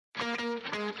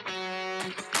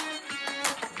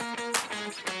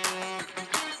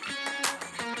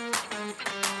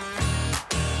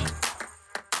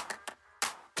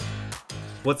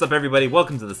What's up, everybody?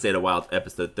 Welcome to the State of Wild,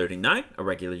 episode 39, a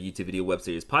regular YouTube video web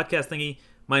series podcast thingy.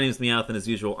 My name is Meowth, and as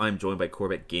usual, I'm joined by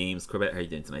Corbettgames. Corbett, how are you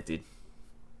doing tonight, dude?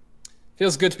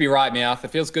 Feels good to be right, Meowth. It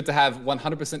feels good to have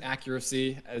 100%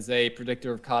 accuracy as a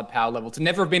predictor of card power level, to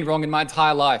never have been wrong in my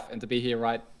entire life, and to be here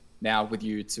right now with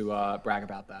you to brag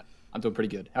about that. I'm doing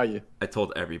pretty good. How are you? I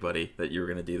told everybody that you were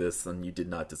going to do this, and you did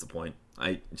not disappoint.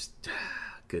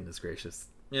 Goodness gracious.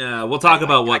 Yeah, we'll talk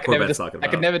about what Corbett's talking about.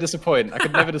 I could never disappoint.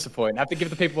 I have to give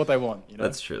the people what they want. You know?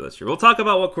 That's true. We'll talk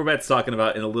about what Corbett's talking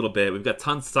about in a little bit. We've got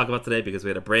tons to talk about today because we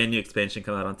had a brand new expansion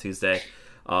come out on Tuesday.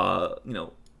 We're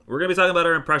going to be talking about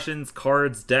our impressions,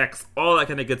 cards, decks, all that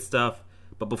kind of good stuff.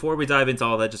 But before we dive into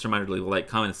all that, just a reminder to leave a like,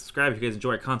 comment, and subscribe if you guys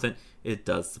enjoy our content. It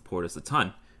does support us a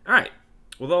ton. All right,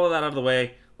 with all of that out of the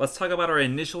way, let's talk about our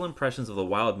initial impressions of the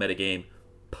Wild metagame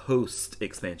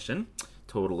post-expansion.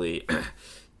 Totally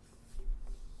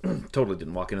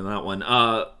didn't walk into that one.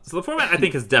 So the format, I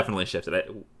think, has definitely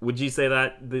shifted. Would you say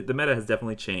that? The meta has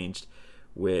definitely changed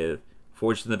with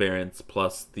Forged in the Barrens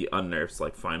plus the unnerfs,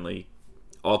 like, finally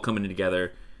all coming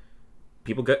together.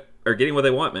 People are getting what they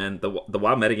want, man. The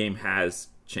Wild metagame has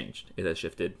changed. It has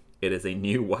shifted. It is a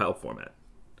new Wild format.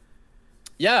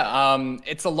 Yeah,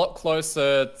 it's a lot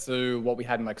closer to what we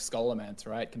had in, like, Skullomance,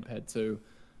 right? Compared to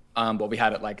what we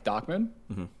had at, like, Darkmoon.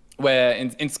 Mm-hmm. Where in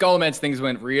Skullomance things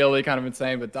went really kind of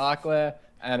insane with Darkglare,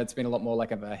 and it's been a lot more like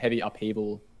of a heavy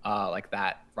upheaval like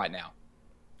that right now.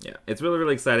 Yeah, it's really,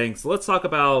 really exciting. So let's talk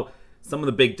about some of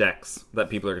the big decks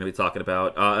that people are going to be talking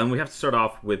about. And we have to start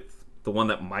off with the one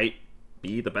that might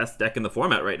be the best deck in the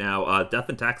format right now, Death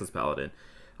and Taxes Paladin.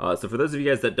 So for those of you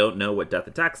guys that don't know what Death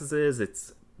and Taxes is,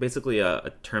 it's basically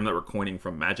a term that we're coining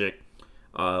from Magic,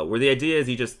 where the idea is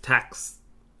you just tax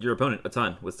your opponent a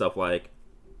ton with stuff like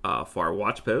Far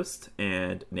Watchpost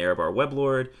and Nerebar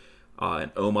Weblord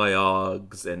and Oh My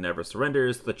Oggs and Never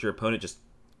Surrenders, so that your opponent just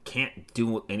can't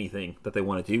do anything that they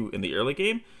want to do in the early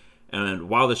game. And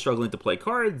while they're struggling to play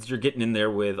cards, you're getting in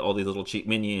there with all these little cheap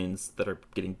minions that are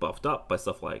getting buffed up by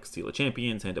stuff like Seal of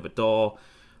Champions, Hand of a Doll,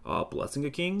 Blessing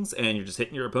of Kings, and you're just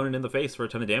hitting your opponent in the face for a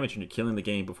ton of damage, and you're killing the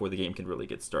game before the game can really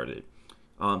get started.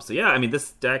 So yeah, I mean,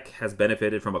 this deck has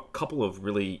benefited from a couple of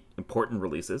really important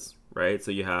releases, right? So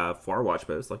you have Far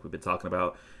Watchpost, like we've been talking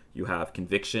about. You have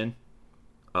Conviction,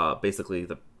 basically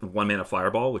the 1-mana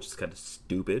Fireball, which is kind of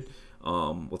stupid.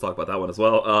 We'll talk about that one as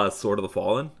well. Sword of the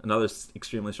Fallen, another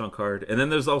extremely strong card. And then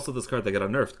there's also this card that got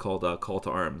unnerfed called Call to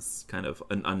Arms, kind of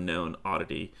an unknown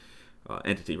entity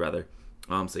rather.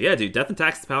 So yeah, dude, Death and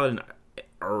Taxes Paladin,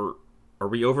 are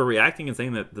we overreacting and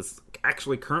saying that this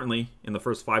actually currently in the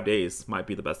first 5 days might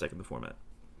be the best deck in the format?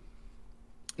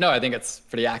 No, I think it's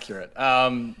pretty accurate.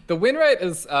 The win rate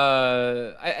is,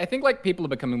 I think, like, people are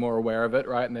becoming more aware of it,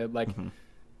 right? And they're like,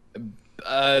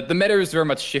 the meta has very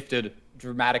much shifted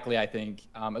dramatically, I think,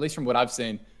 at least from what I've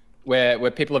seen,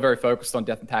 where people are very focused on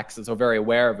Death and Taxes or very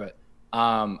aware of it.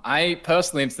 I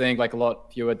personally am seeing, like, a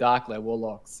lot fewer Darkglare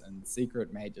Warlocks and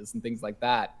Secret Mages and things like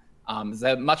that. There's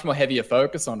a much more heavier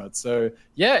focus on it. So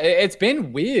yeah, it's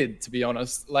been weird, to be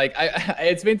honest. Like,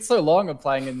 it's been so long of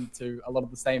playing into a lot of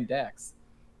the same decks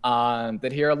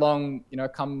that here along,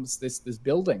 comes this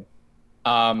building,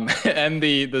 and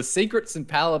the secrets in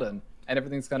Paladin and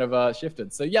everything's kind of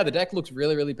shifted. So yeah, the deck looks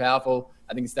really, really powerful.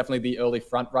 I think it's definitely the early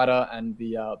front runner and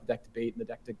the deck to beat and the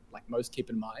deck to, like, most keep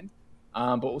in mind.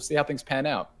 But we'll see how things pan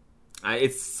out.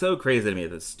 It's so crazy to me,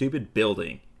 the stupid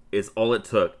building is all it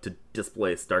took to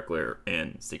displace Darkglare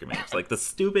and Secret Mage. Like, the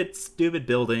stupid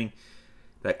building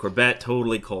that Corbett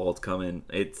totally called coming.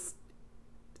 It's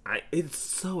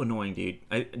so annoying,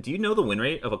 dude. Do you know the win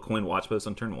rate of a Coin Watchpost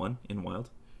on turn 1 in Wild?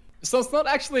 So it's not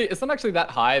actually that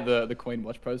high, the Coin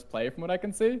Watchpost play, from what I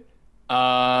can see.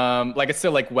 Like, it's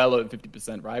still, like, well over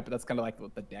 50%, right? But that's kind of like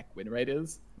what the deck win rate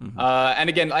is. Mm-hmm. And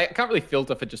again, I can't really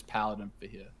filter for just Paladin for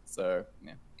here. So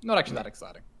yeah, not actually that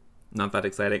exciting. Not that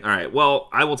exciting. All right. Well,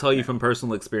 I will tell you from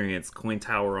personal experience, Coin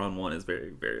Tower on 1 is very,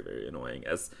 very, very annoying.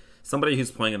 As somebody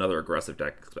who's playing another aggressive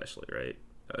deck, especially, right?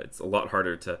 It's a lot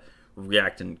harder to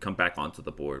react and come back onto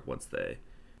the board once they're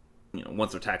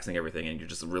taxing everything and you're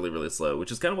just really, really slow, which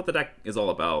is kind of what the deck is all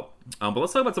about. But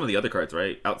let's talk about some of the other cards,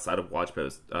 right? Outside of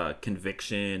Watchpost,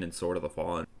 Conviction and Sword of the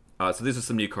Fallen. So these are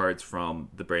some new cards from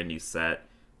the brand new set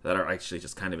that are actually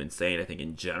just kind of insane, I think,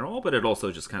 in general, but it also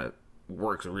just kind of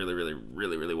works really, really,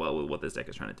 really, really well with what this deck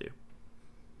is trying to do.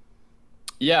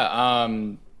 Yeah,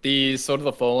 the Sword of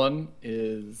the Fallen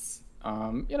is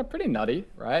pretty nutty,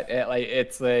 right?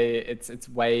 It's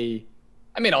way,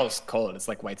 I mean, I'll just call it, it's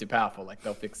like way too powerful. Like,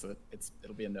 they'll fix it.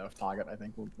 It'll be a nerf target, I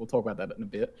think. We'll talk about that in a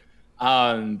bit.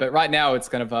 But right now it's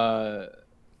kind of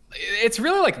it's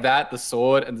really like that, the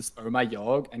sword and this Oh My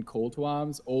Yogg and Call to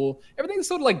Arms, all everything's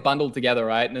sort of like bundled together,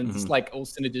 right? And it's like all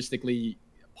synergistically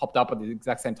popped up at the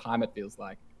exact same time, it feels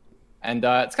like. And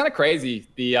it's kind of crazy,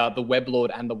 the Web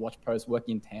Lord and the Watch Post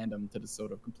working in tandem to just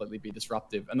sort of completely be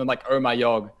disruptive. And then like Oh My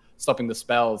Yogg stopping the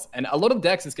spells. And a lot of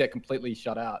decks just get completely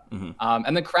shut out.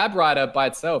 And then Crab Rider by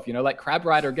itself, you know, like Crab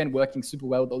Rider, again, working super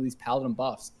well with all these Paladin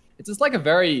buffs. It's just like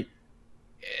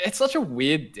it's such a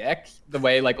weird deck, the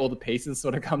way like all the pieces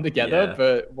sort of come together. Yeah.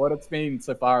 But what it's been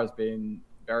so far has been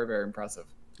very, very impressive.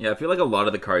 Yeah, I feel like a lot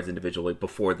of the cards individually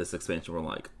before this expansion were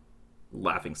like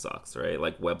laughing stocks, right?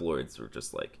 Like Web Lords were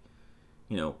just like,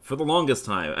 you know, for the longest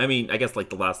time. I mean, I guess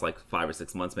like the last like 5 or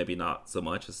 6 months, maybe not so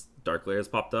much as Dark Lair has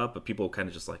popped up, but people kind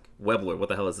of just like, Web Lord, what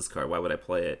the hell is this card? Why would I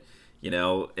play it? You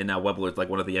know, and now Web Lord's like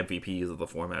one of the MVPs of the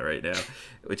format right now,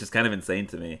 which is kind of insane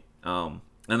to me.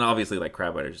 And obviously like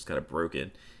Crab Rider just kind of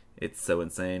broken. It's so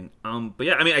insane. But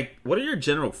yeah, I mean, what are your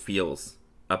general feels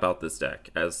about this deck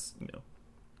as you know,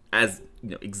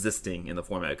 existing in the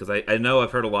format? Because I know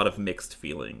I've heard a lot of mixed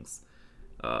feelings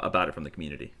about it from the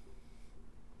community.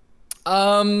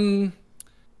 I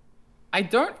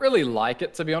don't really like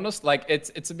it, to be honest. Like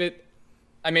it's a bit.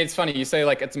 I mean, it's funny you say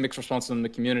like it's a mixed response from the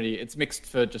community. It's mixed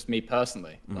for just me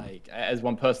personally. Like as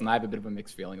one person, I have a bit of a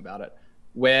mixed feeling about it.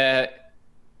 Where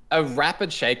a rapid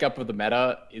shakeup of the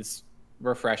meta is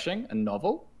refreshing and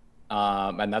novel,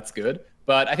 and that's good.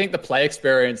 But I think the play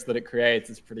experience that it creates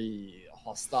is pretty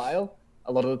hostile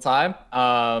a lot of the time.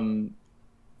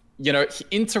 You know,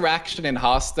 interaction in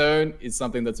Hearthstone is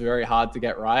something that's very hard to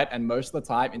get right, and most of the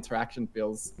time, interaction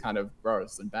feels kind of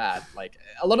gross and bad. Like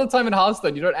a lot of the time in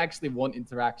Hearthstone, you don't actually want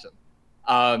interaction,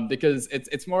 because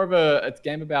it's more of a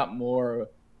game about more.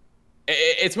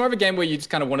 It's more of a game where you just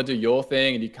kind of want to do your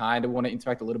thing and you kind of want to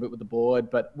interact a little bit with the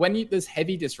board. But when there's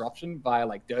heavy disruption via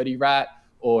like Dirty Rat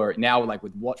or now like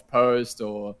with Watch Post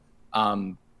or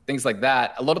things like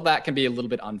that, a lot of that can be a little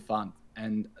bit unfun.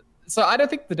 And so I don't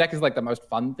think the deck is like the most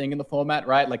fun thing in the format,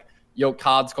 right? Like your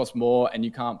cards cost more and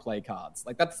you can't play cards.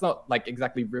 Like that's not like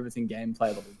exactly riveting gameplay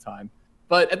a lot of the time.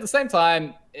 But at the same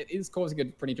time, it is causing a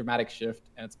pretty dramatic shift,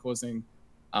 and it's causing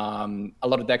a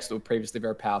lot of decks that were previously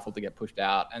very powerful to get pushed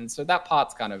out. And so that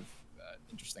part's kind of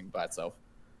interesting by itself.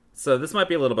 So this might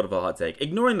be a little bit of a hot take,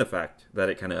 ignoring the fact that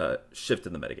it kind of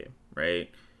shifted the metagame,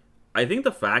 right? I think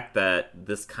the fact that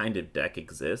this kind of deck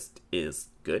exists is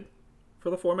good for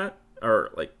the format, or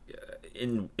like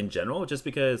in general, just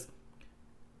because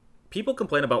people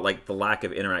complain about like the lack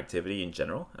of interactivity in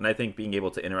general, and I think being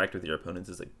able to interact with your opponents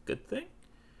is a good thing.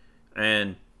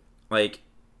 And like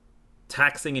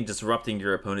taxing and disrupting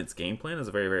your opponent's game plan is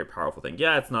a very, very powerful thing.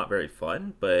 Yeah, it's not very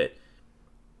fun, but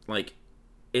like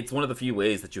it's one of the few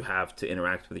ways that you have to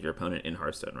interact with your opponent in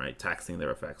Hearthstone, right? Taxing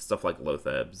their effects, stuff like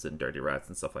Loathebs and Dirty Rats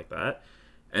and stuff like that.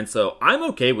 And so I'm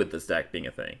okay with this deck being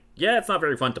a thing. Yeah, it's not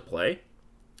very fun to play,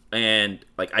 and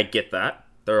like I get that.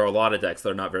 There are a lot of decks that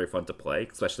are not very fun to play,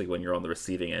 especially when you're on the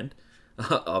receiving end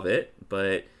of it.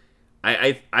 But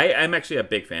I'm actually a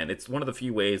big fan. It's one of the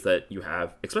few ways that you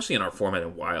have, especially in our format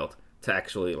in Wild, to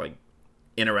actually like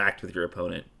interact with your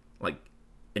opponent, like,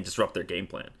 and disrupt their game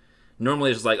plan.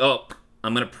 Normally it's just like, oh,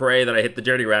 I'm gonna pray that I hit the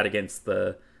Dirty Rat against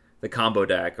the combo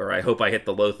deck, or I hope I hit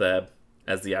the Loatheb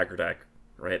as the aggro deck,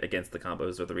 right, against the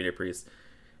combos or the Arena Priest.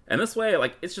 And this way,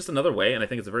 like, it's just another way, and I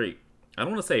think it's a very, I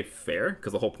don't want to say fair,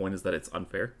 because the whole point is that it's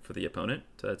unfair for the opponent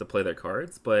to play their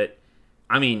cards, but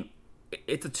I mean,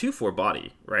 it's a 2/4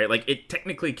 body, right? Like, it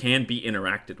technically can be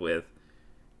interacted with,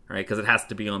 right, because it has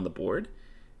to be on the board.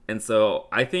 And so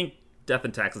I think Death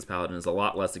and Taxes Paladin is a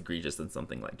lot less egregious than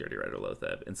something like Dirty Rat or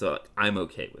Loatheb. And so I'm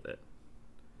okay with it.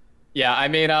 Yeah, I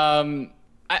mean,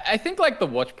 I think like the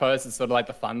Watch Post is sort of like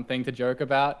the fun thing to joke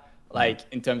about, like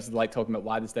in terms of like talking about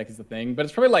why this deck is the thing. But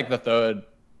it's probably like the third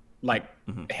like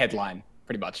headline,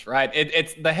 pretty much, right?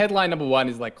 It's the headline number one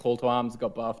is like Call to Arms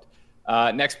got buffed.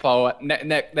 Next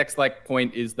like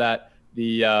point is that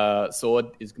the sword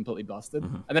is completely busted,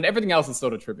 and then everything else is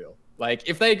sort of trivial. Like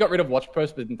if they got rid of Watch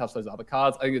Post but didn't touch those other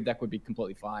cards, I think the deck would be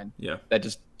completely fine. Yeah, they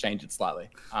just changed it slightly.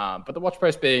 But the Watch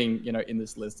Post being in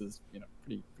this list is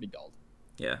pretty gold.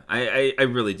 Yeah, I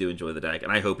really do enjoy the deck,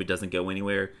 and I hope it doesn't go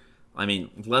anywhere. I mean,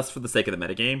 less for the sake of the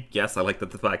metagame. Yes, I like the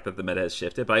fact that the meta has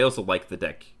shifted, but I also like the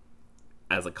deck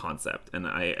as a concept, and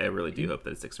I really do hope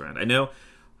that it sticks around. I know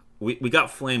we got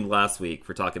flamed last week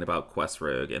for talking about Quest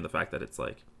Rogue and the fact that it's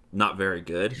like not very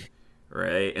good,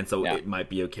 right? And so it might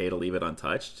be okay to leave it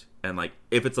untouched. And like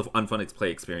if it's an unfun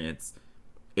play experience,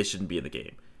 it shouldn't be in the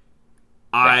game.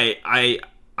 Right.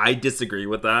 I disagree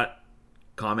with that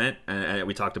comment, and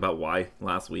we talked about why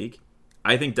last week.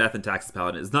 I think Death and Taxes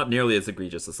Paladin is not nearly as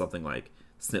egregious as something like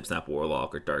Snip Snap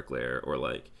Warlock or Dark Lair or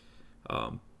like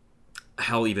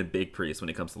hell, even Big Priest when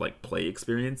it comes to like play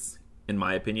experience, in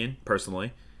my opinion,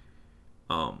 personally.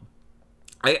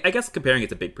 I guess comparing it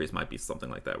to Big Priest might be something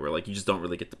like that, where like you just don't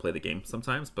really get to play the game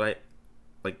sometimes. But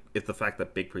it's the fact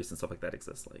that Big Priest and stuff like that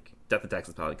exists. Like Death and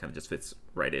Taxes Paladin kind of just fits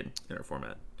right in our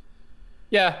format.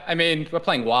 Yeah, I mean, we're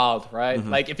playing wild, right? Mm-hmm.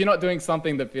 Like, if you're not doing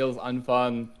something that feels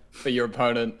unfun for your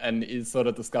opponent and is sort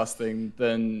of disgusting,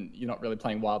 then you're not really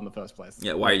playing wild in the first place.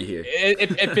 Yeah, why are you here?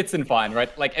 It fits in fine,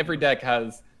 right? Like, every deck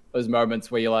has those moments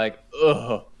where you're like,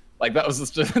 ugh, like that was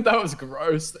just that was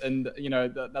gross, and you know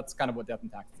that's kind of what Death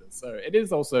and Taxes is. So it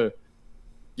is also,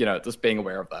 you know, just being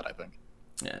aware of that, I think.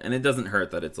 Yeah, and it doesn't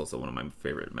hurt that it's also one of my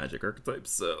favorite Magic archetypes,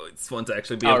 so it's fun to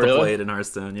actually be able to play it in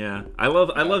Hearthstone. Yeah, I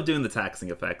love doing the taxing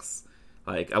effects.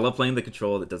 Like, I love playing the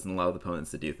control that doesn't allow the opponents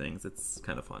to do things. It's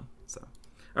kind of fun. So,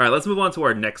 all right, let's move on to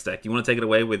our next deck. You want to take it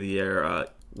away with your,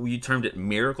 you termed it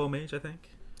Miracle Mage, I think?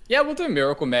 Yeah, we'll do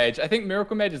Miracle Mage. I think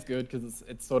Miracle Mage is good because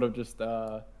it's sort of just,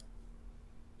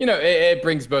 you know, it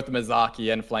brings both the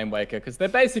Mizaki and Flamewaker because they're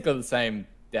basically the same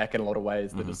deck in a lot of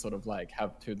ways. They just sort of like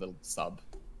have two little sub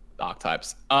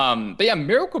archetypes. But yeah,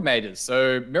 Miracle Mages.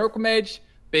 So Miracle Mage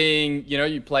being, you know,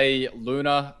 you play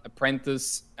Luna,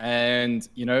 Apprentice, and,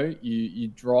 you know, you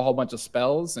draw a whole bunch of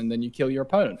spells and then you kill your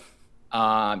opponent.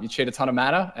 You cheat a ton of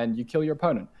mana and you kill your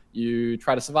opponent. You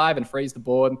try to survive and freeze the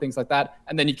board and things like that,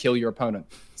 and then you kill your opponent.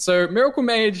 So Miracle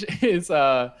Mage is,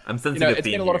 I'm sensing, you know, it's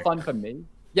been a lot of fun for me.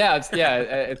 Yeah, it's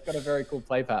got a very cool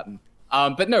play pattern.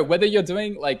 But no, whether you're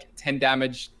doing like 10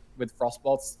 damage with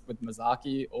Frostbolts with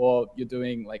Mizaki, or you're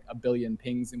doing like a billion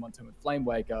pings in one turn with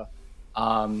Flamewaker,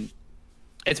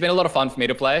 it's been a lot of fun for me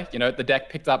to play. You know, the deck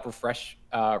picked up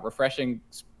refreshing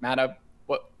mana.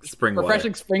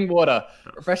 Refreshing spring water.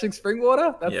 Refreshing spring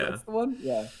water. That's the one.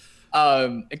 Yeah.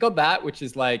 It got that, which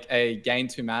is like a gain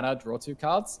 2 mana, draw 2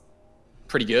 cards.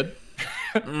 Pretty good.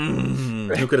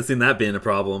 Who could have seen that being a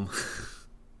problem?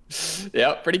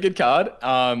 Yeah, pretty good card.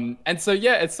 And so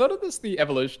yeah, it's sort of just the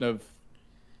evolution of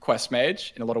Quest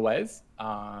Mage in a lot of ways.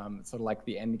 It's sort of like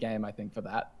the end game, I think, for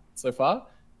that so far.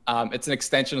 It's an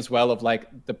extension as well of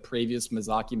like the previous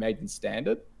Mizaki Mage in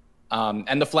Standard.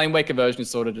 And the Flamewaker version is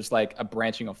sort of just like a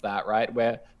branching off that, right?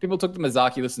 Where people took the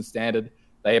Mizaki list in Standard,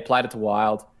 they applied it to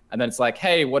Wild, and then it's like,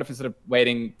 hey, what if instead of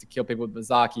waiting to kill people with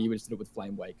Mizaki, we just did it with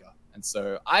Flamewaker? And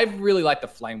so I really like the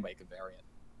Flamewaker variant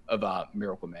of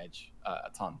Miracle Mage a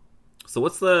ton. So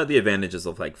what's the advantages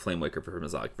of like Flamewaker for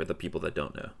Mizaki for the people that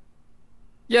don't know?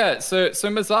 Yeah, so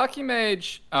Mizaki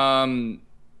Mage,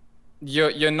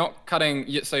 you're not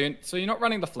cutting, so you're not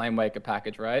running the Flamewaker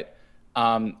package, right?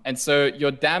 And so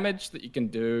your damage that you can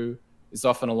do is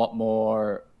often a lot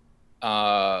more,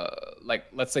 like,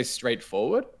 let's say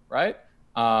straightforward, right?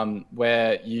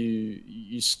 Where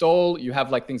you stall, you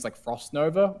have like things like Frost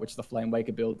Nova, which the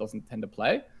Flamewaker build doesn't tend to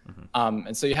play.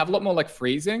 And so you have a lot more like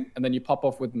freezing, and then you pop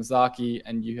off with Mizaki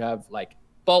and you have like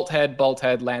Bolt Head,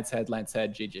 Lance Head,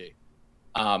 GG.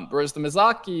 Whereas the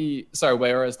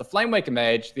Flamewaker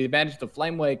Mage, the advantage of the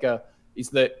Flamewaker is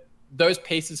that those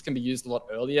pieces can be used a lot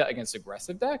earlier against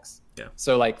aggressive decks. Yeah.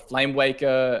 So like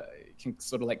Flamewaker can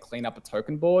sort of like clean up a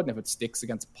token board, and if it sticks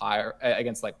against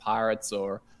like pirates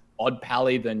or Odd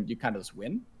Pally, then you kind of just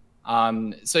win.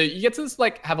 So you get to just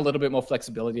like have a little bit more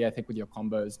flexibility, I think, with your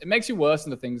combos. It makes you worse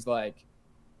into things like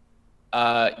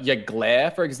your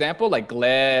Glare, for example. Like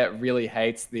Glare really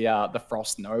hates the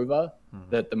Frost Nova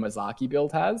that the Mizaki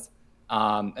build has,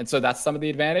 and so that's some of the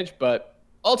advantage. But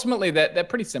ultimately, they're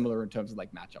pretty similar in terms of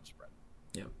like matchup spread.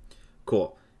 Yeah,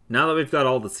 cool. Now that we've got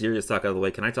all the serious talk out of the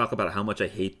way, can I talk about how much I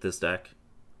hate this deck?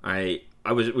 We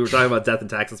were talking about Death and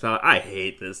Taxes Paladin. I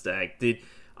hate this deck, dude.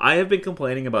 I have been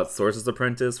complaining about Sorcerer's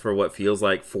Apprentice for what feels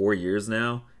like 4 years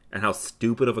now, and how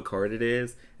stupid of a card it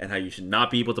is, and how you should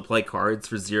not be able to play cards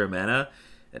for 0 mana.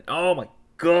 And oh my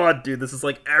god, dude, this is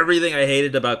like everything I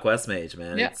hated about Quest Mage,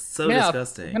 man. Yeah, it's so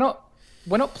disgusting.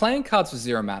 We're not playing cards for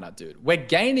 0 mana, dude. We're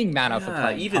gaining mana for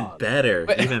playing even cards.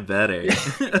 Even better.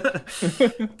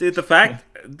 Dude, the fact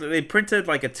they printed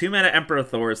like a 2 mana Emperor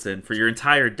Thorson for your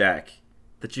entire deck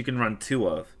that you can run 2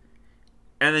 of.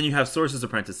 And then you have Sorcerer's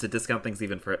Apprentice to discount things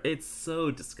even further. It's so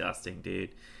disgusting,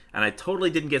 dude. And I totally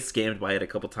didn't get scammed by it a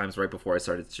couple times right before I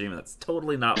started streaming. That's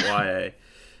totally not why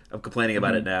I'm complaining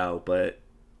about it now, but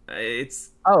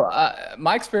it's...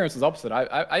 my experience was opposite.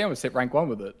 I almost hit rank 1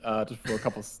 with it just for a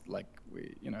couple,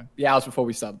 the hours before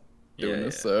we started doing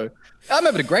this. So I'm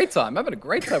having a great time. with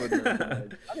it.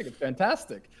 I think it's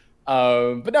fantastic.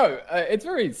 But no, it's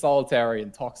very solitary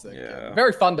and toxic. Yeah.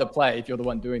 Very fun to play if you're the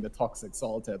one doing the toxic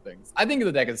solitaire things. I think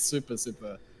the deck is super,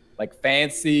 super like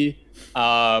fancy.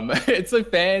 It's so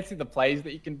fancy, the plays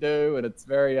that you can do, and it's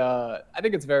very I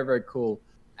think it's very, very cool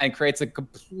and creates a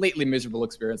completely miserable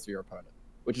experience for your opponent.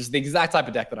 which is the exact type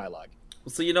of deck that I like.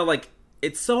 So, like,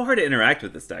 it's so hard to interact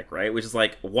with this deck, right? Which is,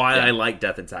 like, why I like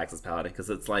Death and Taxes Paladin, because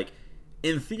it's, like,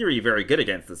 in theory, very good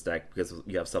against this deck, because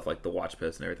you have stuff like the Watch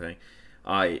Post and everything.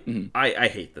 I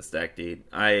hate this deck, dude.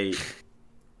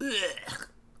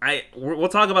 We'll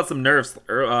talk about some nerfs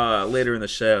later in the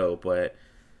show, but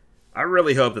I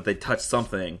really hope that they touch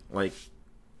something. Like,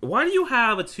 why do you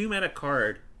have a 2-mana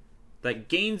card that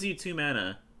gains you 2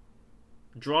 mana,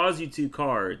 draws you 2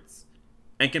 cards,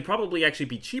 and can probably actually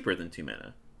be cheaper than 2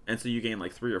 mana? And so you gain,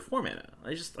 like, 3 or 4 mana.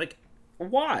 I just, like,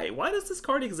 why? Why does this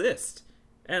card exist?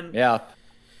 And yeah.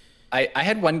 I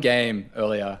had one game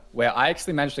earlier where I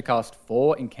actually managed to cast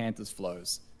 4 Incanter's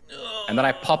Flows. And then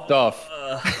I popped off.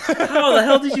 How the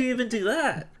hell did you even do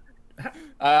that?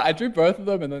 I drew both of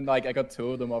them, and then like I got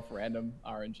 2 of them off random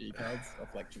RNG cards,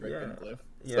 off like Trick and Glyph.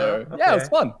 So yeah, it was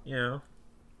fun. Yeah.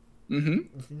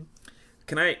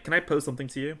 Can I pose something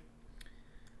to you?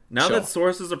 Now that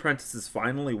Sorcerer's Apprentice is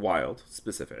finally wild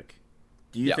specific,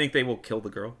 do you think they will kill the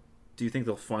girl? Do you think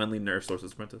they'll finally nerf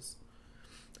Sorcerer's Apprentice?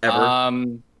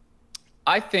 Ever?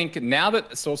 I think now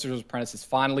that Sorcerer's Apprentice is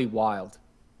finally wild,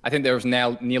 I think there is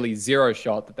now nearly 0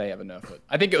 shot that they ever nerf it.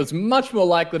 I think it was much more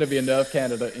likely to be a nerf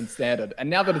candidate in Standard. And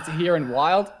now that it's here in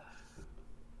Wild,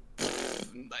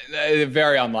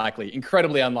 very unlikely.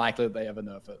 Incredibly unlikely that they ever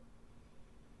nerf it.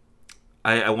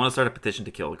 I want to start a petition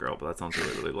to kill the girl, but that sounds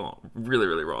really, really long. Really,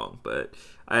 really wrong. But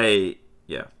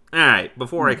yeah. Alright,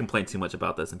 before I complain too much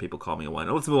about this and people call me a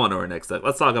whiner, let's move on to our next deck.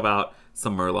 Let's talk about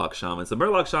some Murloc Shaman. So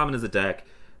Murloc Shaman is a deck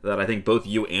that I think both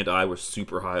you and I were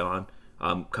super high on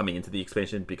coming into the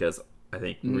expansion, because I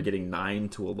think we're getting 9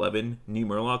 to 11 new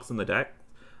Murlocs in the deck.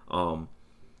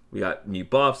 We got new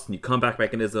buffs, new comeback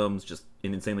mechanisms, just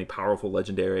an insanely powerful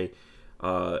legendary.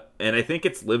 And I think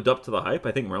it's lived up to the hype.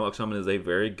 I think Murloc Shaman is a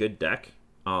very good deck.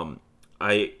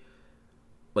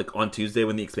 Like on Tuesday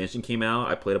when the expansion came out,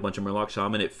 I played a bunch of Murloc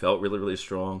Shaman. It felt really, really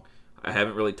strong. I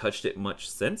haven't really touched it much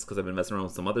since because I've been messing around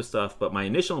with some other stuff. But my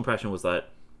initial impression was that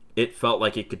it felt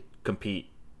like it could compete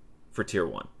for tier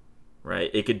 1,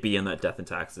 right? It could be in that Death and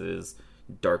Taxes,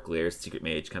 Dark Lair, Secret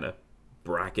Mage kind of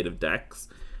bracket of decks.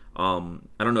 I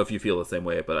don't know if you feel the same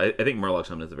way, but I think Murloc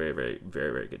Shaman is a very, very,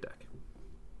 very, very good deck.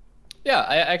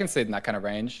 Yeah, I can see it in that kind of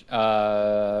range.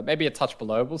 Maybe a touch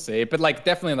below, we'll see. But like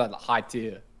definitely in that high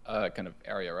tier kind of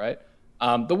area, right?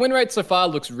 The win rate so far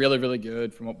looks really, really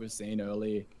good from what we've seen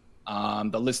early.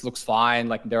 The list looks fine.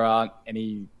 Like there aren't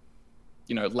any,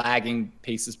 lagging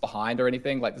pieces behind or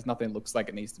anything. Like there's nothing that looks like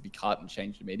it needs to be cut and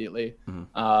changed immediately.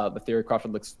 The Theory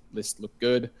Crafted list look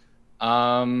good.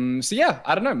 So yeah,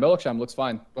 I don't know. Murloc Shaman looks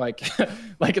fine. Like,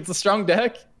 like it's a strong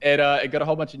deck. It got a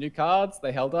whole bunch of new cards.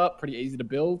 They held up, pretty easy to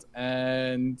build,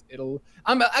 and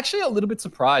I'm actually a little bit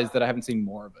surprised that I haven't seen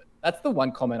more of it. That's the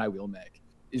one comment I will make,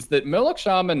 is that Murloc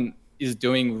Shaman is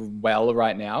doing well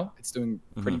right now. It's doing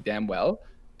pretty damn well,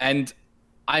 and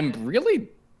I'm really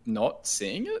not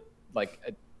seeing it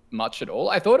like much at all.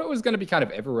 I thought it was going to be kind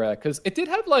of everywhere because it did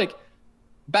have like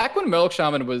back when Murloc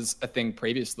Shaman was a thing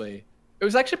previously. It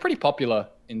was actually pretty popular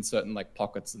in certain like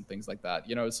pockets and things like that.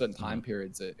 Certain time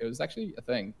periods. It was actually a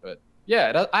thing. But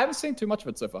yeah, I haven't seen too much of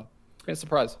it so far. Been a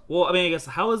surprise. Well, I mean, I guess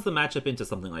how is the matchup into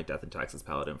something like Death and Taxes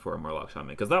Paladin for a Murloc Shaman?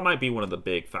 Because that might be one of the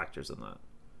big factors in that.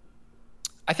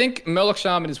 I think Murloc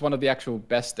Shaman is one of the actual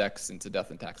best decks into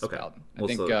Death and Taxes Paladin. I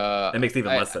think it makes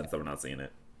even less sense that we're not seeing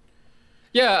it.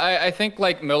 Yeah, I think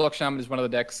like Murloc Shaman is one of the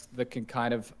decks that can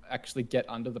kind of actually get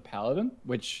under the Paladin,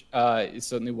 which is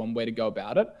certainly one way to go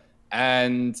about it.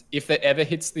 And if that ever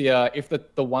hits if the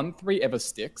 1/3 ever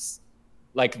sticks,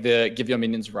 like the give your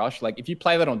minions rush, like if you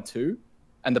play that on 2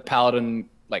 and the Paladin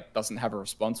like doesn't have a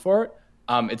response for it,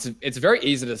 it's very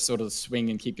easy to sort of swing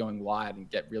and keep going wide and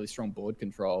get really strong board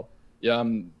control. You're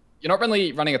not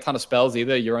really running a ton of spells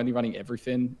either. You're only running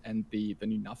everything and the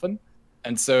new nothing.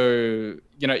 And so,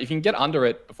 if you can get under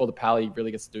it before the Pally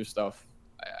really gets to do stuff,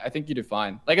 I think you do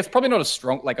fine. Like, it's probably not a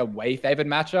strong, like a way favored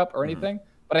matchup or anything,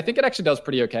 but I think it actually does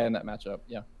pretty okay in that matchup.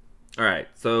 Yeah. All right.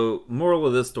 So, moral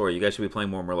of this story, you guys should be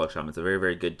playing more Murloc Shaman. It's a very,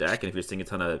 very good deck. And if you're seeing a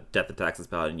ton of Death and Taxes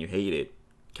Paladin and you hate it,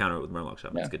 counter it with Murloc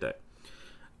Shaman. It's a good deck.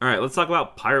 All right. Let's talk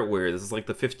about Pirate Warrior. This is like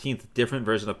the 15th different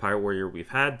version of Pirate Warrior we've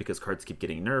had because cards keep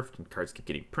getting nerfed and cards keep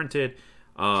getting printed.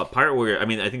 Pirate Warrior, I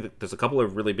mean, I think that there's a couple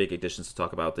of really big additions to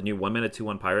talk about. The new 1 mana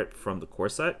 2/1 Pirate from the core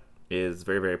set is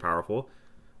very, very powerful.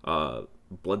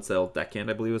 Bloodsail Deckhand,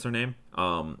 I believe is her name.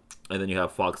 And then you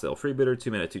have Fogsail Freebooter,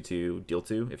 2 mana 2/2, deal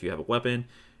 2 if you have a weapon.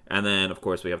 And then, of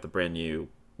course, we have the brand new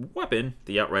weapon,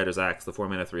 the Outrider's Axe, the 4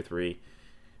 mana 3/3.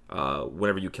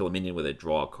 Whenever you kill a minion with it,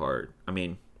 draw a card. I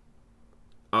mean,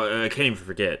 I can't even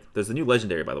forget. There's a new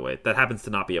legendary, by the way, that happens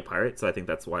to not be a pirate, so I think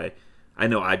that's why. I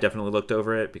know I definitely looked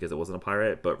over it because it wasn't a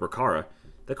pirate, but Rakara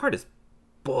That card is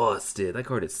busted. That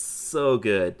card is so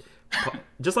good.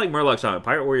 Just like Murloc Shaman,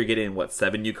 Pirate Warrior getting,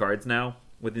 7 new cards now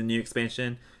with the new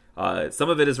expansion. Some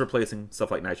of it is replacing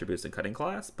stuff like Nitro Boost and Cutting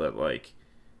Class, but like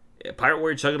Pirate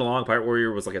Warrior chugging along. Pirate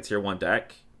Warrior was like a tier 1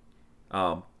 deck,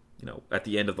 at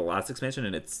the end of the last expansion,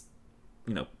 and it's,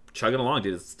 chugging along,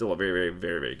 dude. It's still a very, very,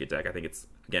 very, very good deck. I think it's,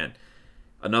 again,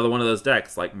 another one of those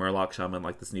decks like Murloc Shaman,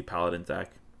 like this new Paladin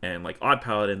deck, and like Odd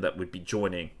Paladin that would be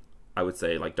joining, I would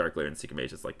say, like Dark Lair and Secret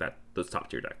Mage, like that, those top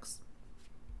tier decks.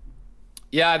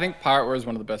 Yeah, I think Pirate Warrior is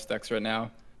one of the best decks right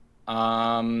now.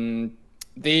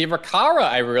 The Rakara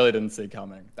I really didn't see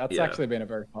coming. That's actually been a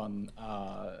very fun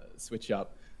switch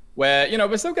up. Where,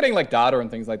 we're still getting like data and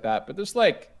things like that, but just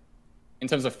like in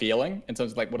terms of feeling, in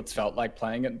terms of like what it's felt like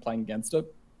playing it and playing against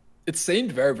it, it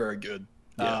seemed very, very good.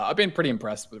 Yeah. I've been pretty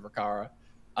impressed with Rakara.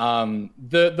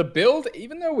 The build,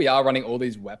 even though we are running all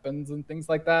these weapons and things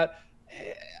like that,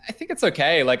 I think it's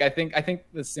okay. Like I think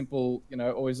the simple,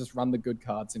 always just run the good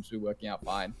card seems to be working out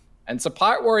fine. And so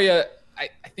Pirate Warrior,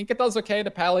 I think it does okay to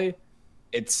Pally.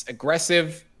 It's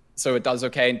aggressive, so it does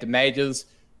okay into mages.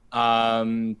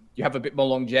 You have a bit more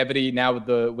longevity now with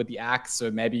the axe, so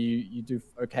maybe you do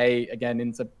okay again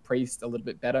into priest a little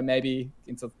bit better, maybe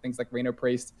into things like Reno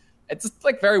Priest. It's just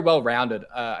like very well rounded.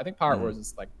 I think Pirate Warrior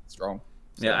is like strong.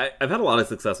 So. Yeah, I've had a lot of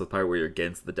success with Pirate Warrior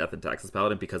against the Death and Taxes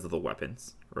Paladin because of the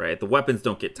weapons, right? The weapons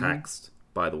don't get taxed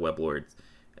by the Web Lords,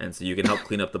 and so you can help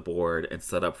clean up the board and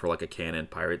set up for like a cannon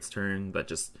pirate's turn that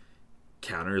just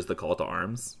counters the call to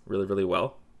arms really, really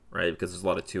well, right? Because there's a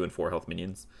lot of 2 and 4 health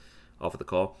minions off of the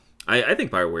call. I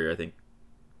think Pirate Warrior,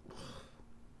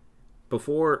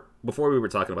 before we were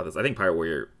talking about this, I think Pirate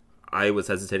Warrior, I was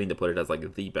hesitating to put it as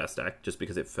like the best deck just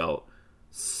because it felt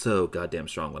so goddamn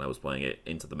strong when I was playing it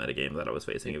into the metagame that I was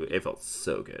facing. It felt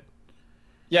so good.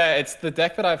 Yeah, it's the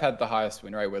deck that I've had the highest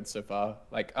win rate with so far,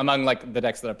 like among like the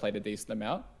decks that I've played a decent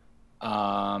amount.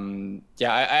 I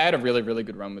had a really, really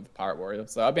good run with Pirate Warrior,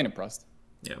 so I've been impressed.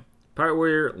 Yeah, Pirate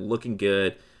Warrior looking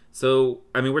good. So,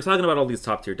 I mean, we're talking about all these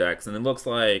top tier decks, and it looks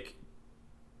like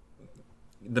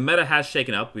the meta has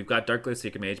shaken up. We've got Dark Lair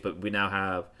Secret Mage, but we now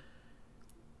have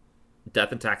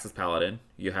Death and Taxes Paladin.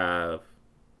 You have,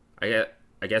 I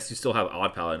guess you still have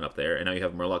Odd Paladin up there, and now you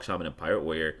have Murloc Shaman and Pirate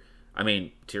Warrior. I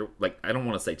mean, I don't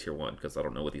want to say tier 1 because I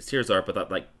don't know what these tiers are, but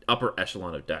that like upper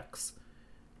echelon of decks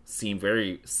seem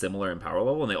very similar in power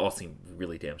level, and they all seem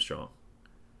really damn strong.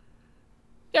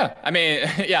 Yeah, I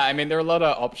mean, there are a lot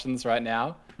of options right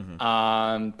now.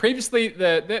 Mm-hmm. Previously,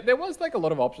 there was like a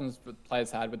lot of options that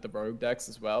players had with the rogue decks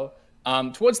as well.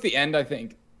 Towards the end, I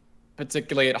think,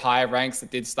 particularly at higher ranks,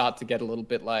 it did start to get a little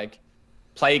bit like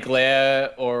play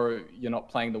Glare or you're not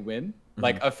playing the win. Mm-hmm.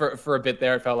 Like for a bit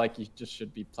there, it felt like you just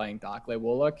should be playing Dark Lair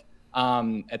Warlock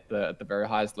at the very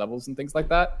highest levels and things like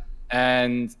that.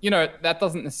 And that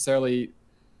isn't necessarily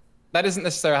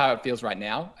how it feels right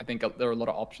now. I think there are a lot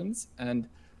of options, and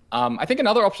I think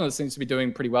another option that seems to be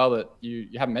doing pretty well that you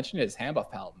haven't mentioned is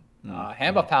Handbuff Paladin.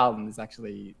 Handbuff Paladin is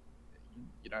actually,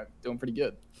 doing pretty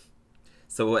good.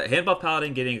 So Handbuff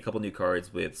Paladin getting a couple new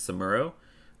cards with Samuro,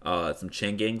 some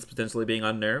Chain Gangs potentially being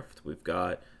unnerved. We've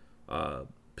got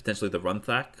potentially the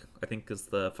Runthak, I think is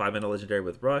the 5-mana legendary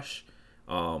with Rush.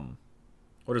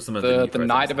 What are some of the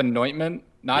Knight of Anointment?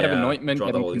 Knight of Anointment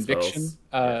getting Conviction.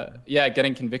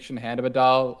 Getting Conviction, Hand of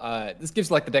Adal. This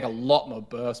gives like the deck a lot more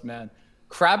burst, man.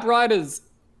 Crab Riders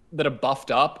that are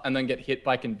buffed up and then get hit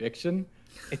by Conviction.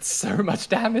 It's so much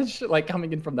damage like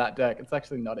coming in from that deck. It's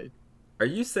actually nutty. Are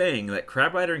you saying that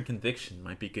Crab Rider and Conviction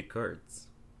might be good cards?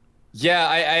 Yeah,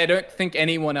 I don't think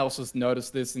anyone else has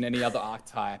noticed this in any other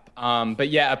archetype. But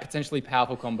yeah, a potentially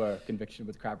powerful combo Conviction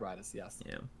with Crab Riders, yes.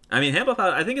 Yeah. I mean, Handbuff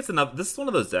Paladin, I think this is one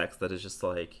of those decks that is just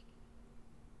like,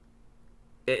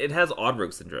 it has Odd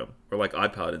Rogue Syndrome, or like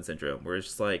Odd Paladin Syndrome, where it's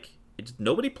just like,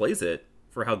 nobody plays it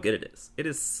for how good it is. It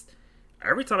is,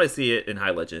 every time I see it in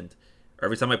High Legend, or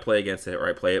every time I play against it, or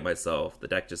I play it myself, the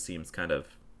deck just seems kind of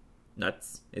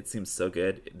nuts. It seems so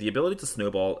good. The ability to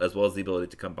snowball, as well as the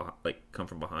ability to come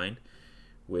from behind,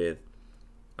 with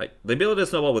like the ability to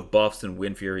snowball with buffs and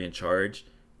Wind Fury and Charge,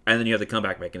 and then you have the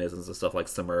comeback mechanisms of stuff like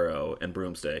Samuro and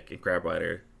Broomstick and Crab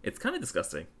Rider. It's kind of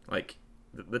disgusting. Like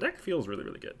the deck feels really,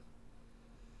 really good.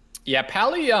 Yeah,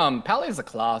 Pally as a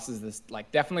class is this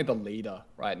like definitely the leader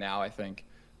right now, I think.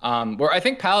 Where I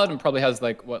think Paladin probably has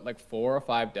like 4 or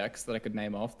 5 decks that I could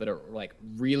name off that are like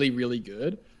really, really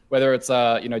good. Whether it's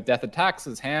Death Attacks,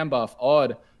 Handbuff,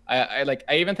 Odd. I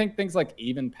even think things like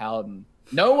Even Paladin.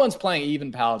 No one's playing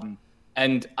Even Paladin,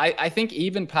 and I think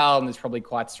Even Paladin is probably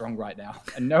quite strong right now,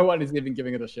 and no one is even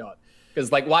giving it a shot.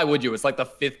 Because like, why would you? It's like the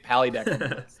 5th Pally deck on the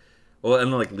list. Well,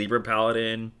 and like Libra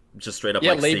Paladin, just straight up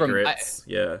like Libra, secrets.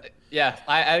 Yeah,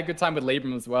 I had a good time with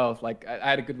Libram as well. Like, I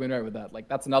had a good win rate with that. Like,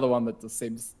 that's another one that just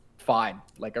seems fine.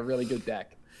 Like, a really good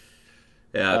deck.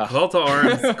 Yeah, Call to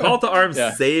Arms. Call to Arms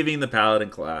Yeah. saving the Paladin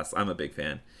class. I'm a big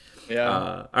fan. Yeah.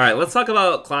 All right, let's talk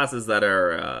about classes that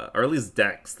are, or at least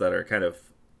decks that are kind of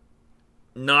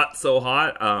not so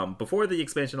hot. Before the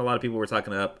expansion, a lot of people were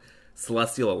talking up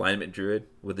Celestial Alignment Druid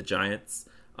with the Giants.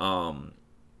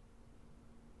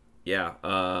 Yeah,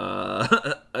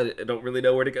 I don't really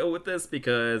know where to go with this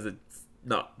because it's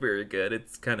not very good.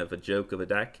 It's kind of a joke of a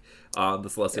deck. The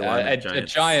Celestial Alignment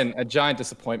Giants. A giant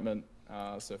disappointment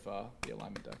so far, the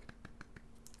alignment deck.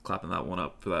 Clapping that one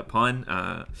up for that pun.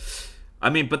 I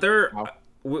mean, but Wow.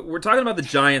 we're talking about the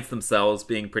Giants themselves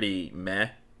being pretty meh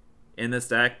in this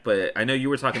deck, but I know you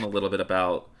were talking a little bit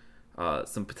about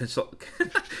some potential...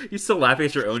 You still laughing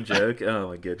at your own joke? Oh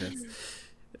my goodness.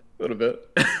 A little bit.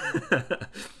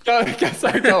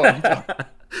 Sorry, go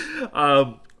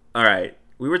on. All right.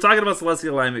 We were talking about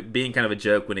Celestial Alignment being kind of a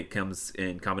joke when it comes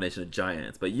in combination of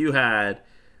Giants, but you had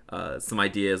some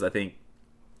ideas. I think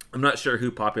I'm not sure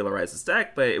who popularized this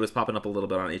deck, but it was popping up a little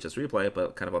bit on HS Replay,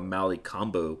 but kind of a Mali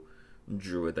combo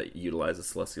druid that utilizes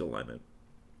Celestial Alignment.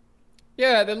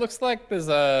 Yeah, it looks like there's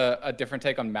a different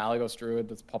take on Malagos Druid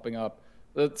that's popping up.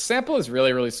 The sample is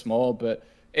really, really small, but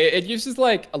it uses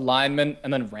like alignment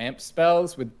and then ramp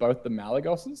spells with both the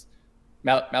Malagoses.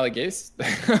 Malagase?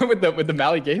 with the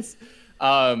Malagase.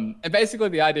 And basically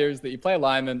the idea is that you play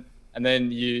alignment and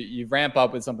then you ramp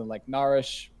up with something like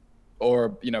Nourish or,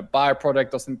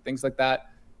 Bioproduct or some things like that.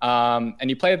 And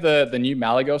you play the new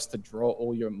Malagos to draw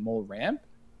all your more ramp.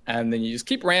 And then you just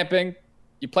keep ramping.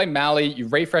 You play Mali, you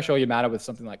refresh all your mana with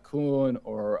something like Kun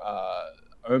or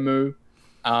Omu.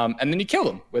 And then you kill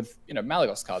them with,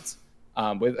 Malagos cards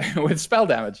with spell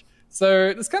damage.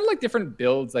 So there's kind of like different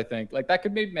builds, I think. Like that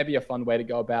could be maybe a fun way to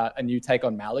go about a new take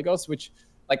on Malagos, which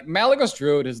like Malagos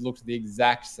Druid has looked the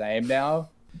exact same now.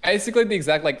 Basically the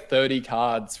exact like 30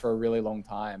 cards for a really long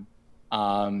time.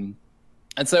 And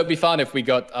so it'd be fun if we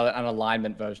got an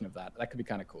alignment version of that. That could be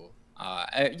kind of cool.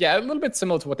 Yeah, a little bit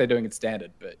similar to what they're doing in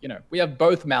Standard, but we have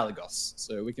both Malagos,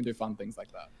 so we can do fun things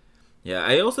like that. Yeah,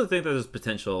 I also think that there's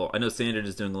potential. I know Standard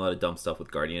is doing a lot of dumb stuff with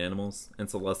Guardian Animals and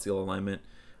Celestial Alignment.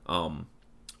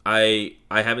 I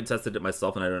haven't tested it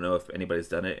myself, and I don't know if anybody's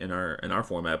done it in our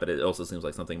format, but it also seems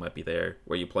like something might be there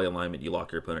where you play alignment, you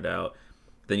lock your opponent out,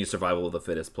 then you survival of the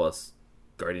fittest plus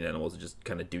Guardian Animals and just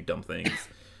kind of do dumb things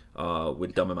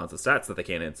with dumb amounts of stats that they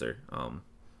can't answer.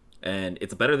 And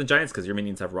it's better than Giants because your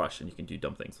minions have Rush, and you can do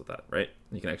dumb things with that, right?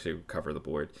 You can actually recover the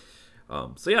board.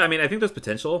 So yeah, I mean, I think there's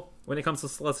potential when it comes to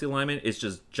Celestial Alignment. It's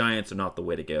just Giants are not the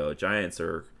way to go.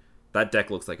 That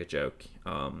deck looks like a joke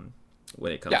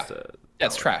when it comes to... Yeah,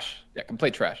 it's trash. Yeah,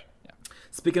 complete trash. Yeah.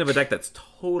 Speaking of a deck that's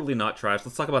totally not trash,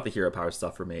 let's talk about the hero power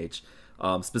stuff for Mage.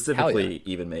 Specifically,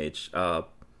 Even Mage.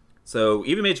 So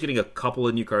Even Mage getting a couple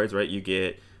of new cards, right? You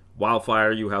get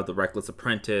Wildfire, you have the Reckless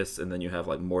Apprentice, and then you have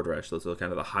like Mordresh. Those are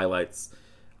kind of the highlights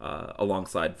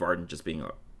alongside Varden just being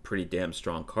a pretty damn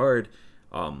strong card.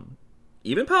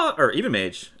 Even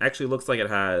Mage actually looks like it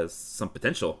has some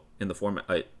potential in the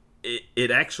format. It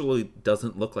actually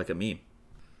doesn't look like a meme.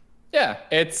 Yeah,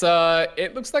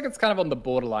 it looks like it's kind of on the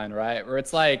borderline, right? Where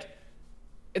it's like,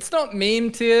 it's not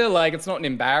meme tier, like it's not an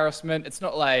embarrassment, it's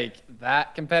not like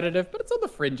that competitive, but it's on the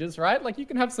fringes, right? Like you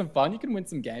can have some fun, you can win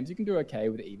some games, you can do okay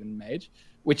with Even Mage,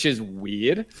 which is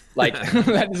weird. Like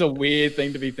that is a weird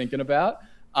thing to be thinking about.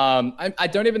 I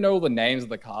don't even know all the names of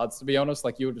the cards, to be honest.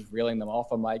 Like you were just reeling them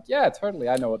off. I'm like, yeah, totally,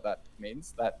 I know what that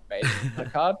means. That base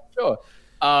card, sure.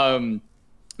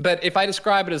 But if I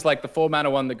describe it as like the 4-mana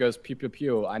one that goes pew pew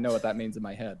pew, I know what that means in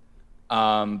my head.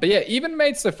 But yeah, Even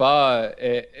Mage so far,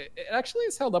 it actually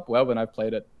has held up well when I've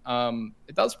played it.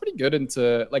 It does pretty good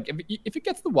into like if it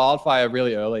gets the Wildfire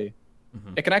really early,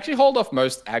 it can actually hold off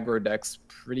most aggro decks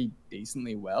pretty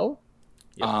decently well.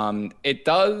 Yep. It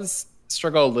does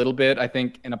struggle a little bit, I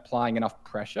think, in applying enough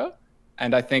pressure.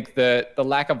 And I think that the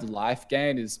lack of life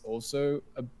gain is also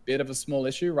a bit of a small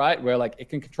issue, right? Where like it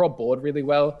can control board really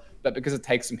well, but because it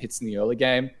takes some hits in the early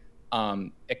game,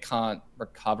 it can't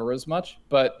recover as much.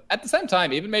 But at the same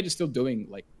time, Even Mage is still doing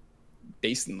like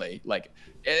decently. Like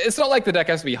it's not like the deck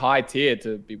has to be high tier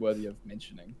to be worthy of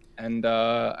mentioning. And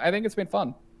I think it's been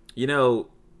fun.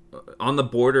 On the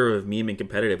border of meme and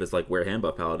competitive is like where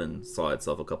Handbuff Paladin saw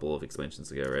itself a couple of expansions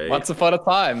ago, right? Once upon a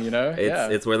time,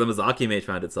 It's where the Mizaki Mage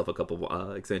found itself a couple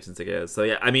of expansions ago. So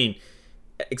yeah, I mean,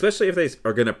 especially if they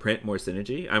are going to print more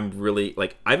synergy, I'm really,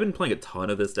 like, I've been playing a ton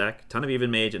of this deck, ton of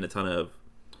Even Mage, and a ton of,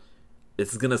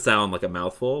 this is going to sound like a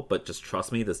mouthful, but just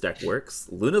trust me, this deck works.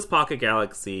 Luna's Pocket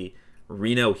Galaxy,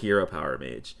 Reno Hero Power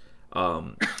Mage.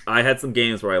 I had some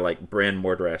games where I like brand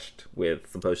Mordreshed with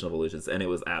some Potion Evolutions, and it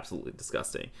was absolutely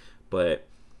disgusting. But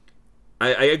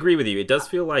I agree with you. It does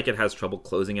feel like it has trouble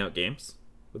closing out games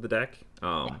with the deck.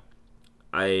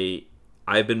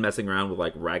 I've been messing around with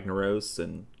like Ragnaros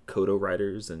and Kodo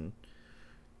Riders, and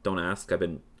don't ask.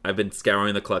 I've been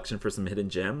scouring the collection for some hidden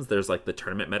gems. There's like the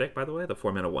tournament medic, by the way, the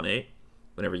 4-mana 1/8.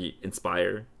 Whenever you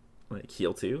inspire, like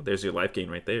heal 2, there's your life gain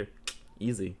right there.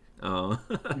 Easy. But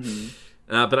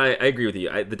I agree with you.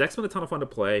 The deck's been a ton of fun to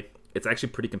play. It's actually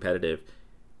pretty competitive,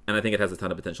 and I think it has a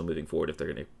ton of potential moving forward if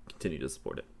they're going to continue to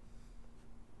support it.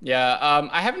 Yeah,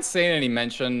 I haven't seen any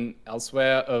mention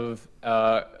elsewhere of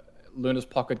Luna's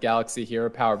Pocket Galaxy Hero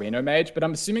Power Reno Mage, but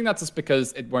I'm assuming that's just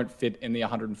because it won't fit in the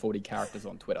 140 characters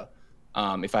on Twitter,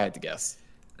 if I had to guess.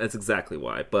 That's exactly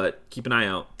why. But keep an eye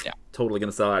out. Yeah. Totally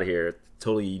going to sell out here.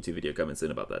 Totally YouTube video coming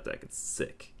soon about that deck. It's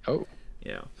sick. Oh.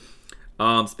 Yeah.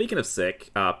 Speaking of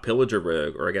sick, Pillager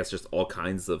Rogue, or I guess just all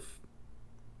kinds of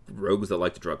rogues that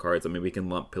like to draw cards. I mean, we can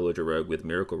lump Pillager Rogue with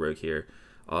Miracle Rogue here,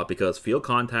 because Field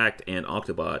Contact and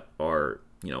Octobot are,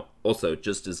 also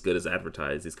just as good as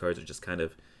advertised. These cards are just kind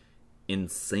of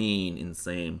insane.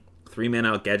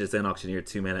 3-mana Gadgets and Auctioneer,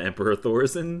 2-mana Emperor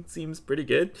Thorson seems pretty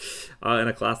good in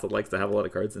a class that likes to have a lot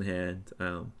of cards in hand.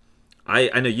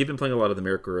 I know you've been playing a lot of the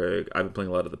Miracle Rogue. I've been playing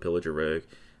a lot of the Pillager Rogue.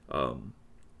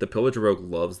 The Pillager Rogue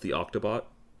loves the Octobot.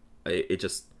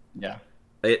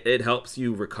 It helps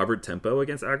you recover tempo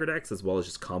against aggro decks as well as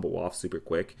just combo off super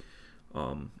quick.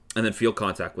 And then Field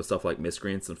Contact with stuff like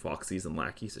Miscreants and Foxies and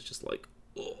Lackeys. It's just like,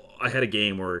 I had a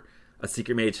game where a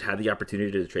Secret Mage had the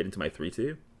opportunity to trade into my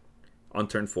 3/2 on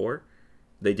turn 4.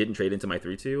 They didn't trade into my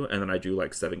 3/2, and then I drew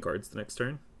like 7 cards the next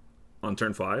turn on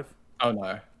turn 5. Oh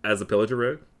no! As a Pillager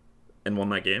Rogue, and won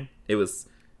that game. It was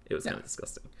kind of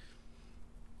disgusting.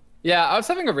 Yeah, I was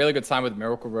having a really good time with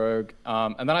Miracle Rogue,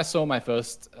 and then I saw my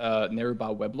first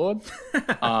Nerubar Weblord,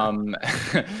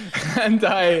 and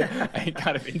I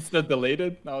kind of instant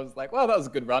deleted. And I was like, "Well, that was a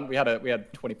good run. We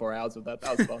had 24 hours of that.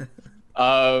 That was fun."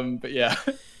 But yeah,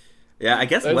 yeah. I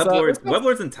guess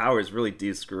Weblords and Towers really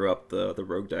do screw up the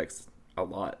Rogue decks a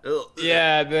lot. Ugh.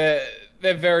 Yeah,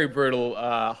 they're very brutal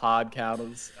hard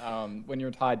counters. When your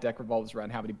entire deck revolves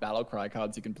around how many Battle Cry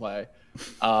cards you can play,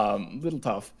 little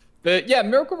tough. But yeah,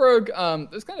 Miracle Rogue,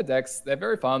 those kind of decks, they're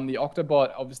very fun. The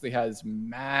Octobot obviously has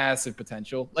massive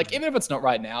potential. Like, even if it's not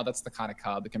right now, that's the kind of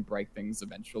card that can break things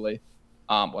eventually,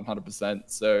 100%.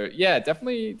 So yeah,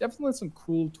 definitely some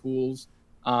cool tools.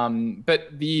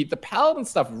 But the Paladin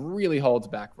stuff really holds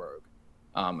back Rogue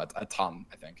a ton,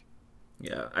 I think.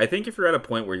 Yeah, I think if you're at a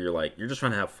point where you're just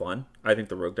trying to have fun, I think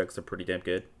the Rogue decks are pretty damn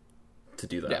good to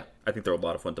do that. Yeah. I think they're a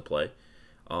lot of fun to play.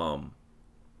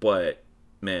 But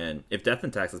man, if Death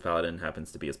and Taxes Paladin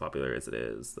happens to be as popular as it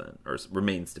is, or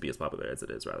remains to be as popular as it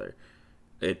is, rather,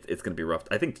 it's going to be rough.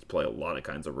 I think to play a lot of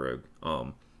kinds of Rogue.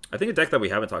 I think a deck that we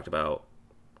haven't talked about,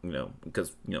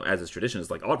 because as is tradition, is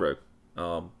like Odd Rogue.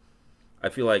 I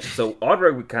feel like Odd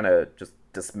Rogue we kind of just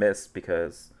dismiss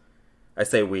because I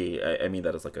say I mean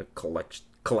that as like a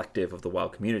collective of the WoW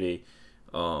community.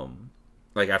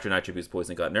 Like after Nitro Boost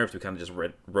Poison got nerfed, we kind of just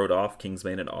wrote off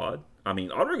Kingsbane and Odd. I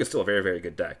mean, Odd Rogue is still a very, very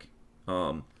good deck.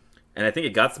 And I think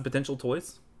it got some potential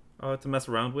toys to mess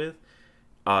around with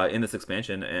in this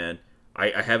expansion. And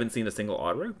I haven't seen a single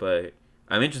Odd Rogue, but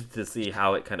I'm interested to see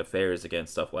how it kind of fares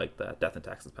against stuff like that Death and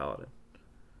Taxes Paladin.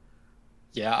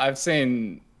 Yeah, I've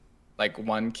seen like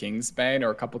one Kingsbane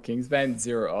or a couple Kingsbane,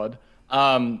 0 Odd.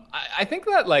 I think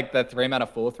that like the 3-mana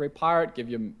 4/3 pirate give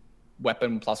you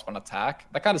weapon +1 attack.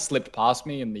 That kind of slipped past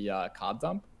me in the card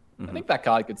dump. Mm-hmm. I think that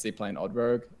card could see playing Odd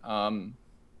Rogue.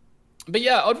 But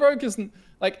yeah, Odd Rogue isn't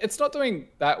like it's not doing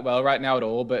that well right now at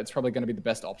all. But it's probably going to be the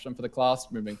best option for the class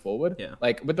moving forward. Yeah.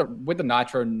 Like with the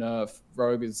Nitro nerf,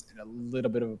 Rogue is in a little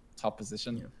bit of a tough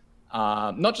position.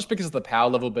 Yeah. Not just because of the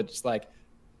power level, but just like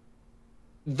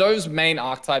those main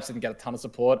archetypes didn't get a ton of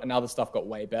support, and now the stuff got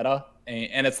way better.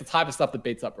 And it's the type of stuff that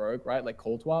beats up Rogue, right? Like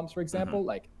Call to Arms, for example. Mm-hmm.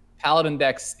 Like Paladin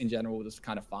decks in general will just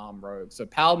kind of farm Rogue. So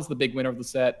Paladin's the big winner of the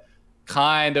set.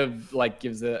 Kind of like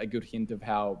gives a good hint of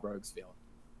how Rogue's feel.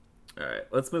 All right,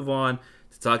 let's move on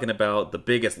to talking about the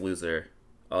biggest loser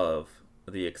of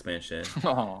the expansion.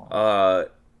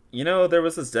 There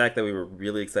was this deck that we were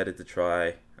really excited to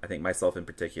try. I think myself in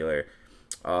particular.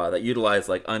 That utilized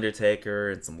like Undertaker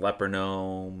and some Leper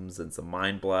Gnomes and some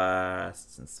Mind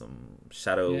Blasts and some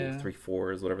Shadow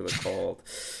 3/4s, whatever they're called.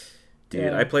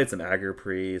 Dude, I played some Aggro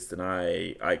Priest and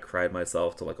I cried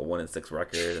myself to like a 1-6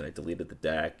 record and I deleted the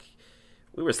deck.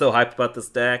 We were so hyped about this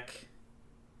deck.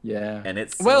 Yeah. And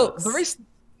it's well, the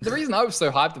reason I was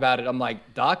so hyped about it, I'm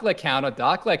like, Dark Lair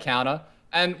counter,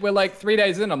 and we're like 3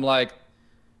 days in, I'm like,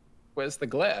 where's the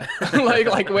glare?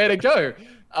 like where to go?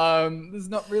 There's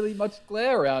not really much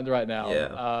glare around right now.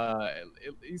 Yeah.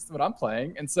 At least what I'm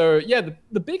playing. And so yeah,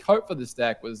 the big hope for this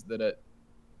deck was that it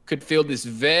could fill this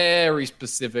very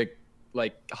specific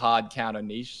like hard counter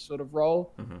niche sort of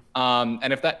role.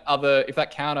 And if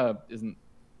that counter isn't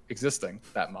existing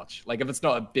that much, like if it's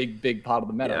not a big part of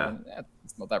the meta, then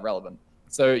it's not that relevant.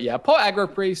 So yeah, poor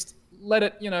aggro priest, let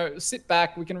it, sit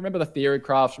back. We can remember the theory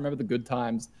crafts, remember the good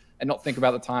times, and not think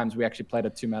about the times we actually played a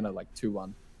 2-mana like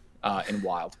 2/1 in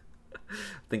Wild.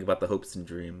 Think about the hopes and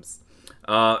dreams.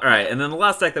 All right, and then the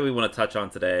last deck that we want to touch on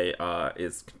today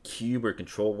is Cube or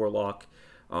Control Warlock.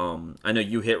 I know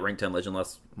you hit rank 10 Legend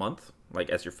last month, like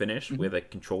as your finish with a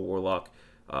Control Warlock.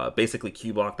 Basically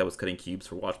Cube Lock that was cutting cubes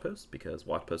for Watch Post because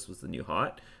Watch Post was the new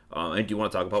hot. And do you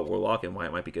want to talk about Warlock and why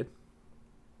it might be good?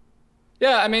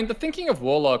 Yeah, I mean, the thinking of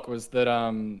Warlock was that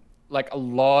like a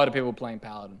lot of people playing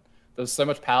Paladin. There was so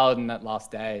much Paladin that last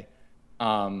day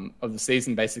of the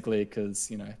season, basically,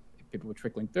 because, people were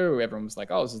trickling through. Everyone was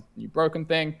like, oh, this is a new broken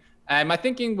thing. And my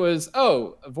thinking was,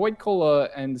 oh, Voidcaller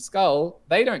and Skull,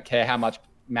 they don't care how much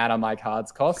mana my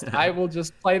cards cost. I will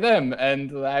just play them,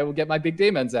 and I will get my big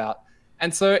demons out.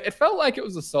 And so it felt like it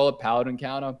was a solid Paladin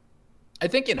counter. I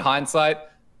think in hindsight,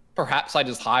 perhaps I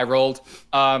just high rolled,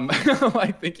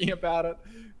 like thinking about it,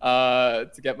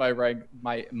 to get my rank,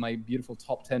 my beautiful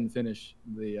top 10 finish.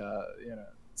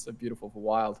 It's so beautiful for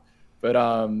Wild.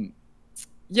 But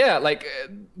yeah, like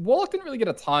Warlock didn't really get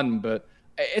a ton, but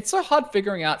it's so hard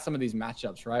figuring out some of these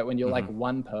matchups, right? When you're like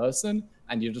one person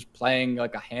and you're just playing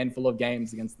like a handful of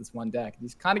games against this one deck, you're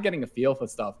just kind of getting a feel for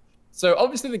stuff. So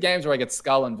obviously the games where I get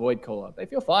Skull and Voidcaller, they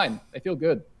feel fine, they feel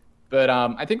good. But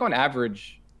I think on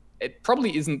average, it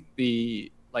probably isn't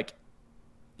the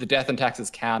Death and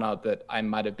Taxes counter that I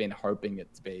might have been hoping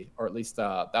it to be, or at least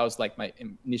that was like my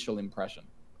initial impression.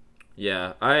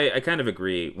 Yeah, I kind of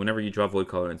agree. Whenever you draw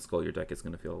Voidcaller and Skull, your deck is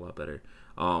going to feel a lot better.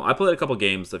 I played a couple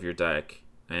games of your deck,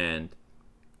 and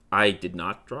I did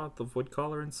not draw the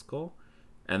Voidcaller and Skull.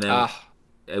 And then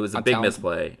it was a big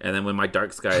misplay. And then when my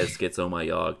Dark Skies gets Oh My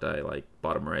Yogged, I like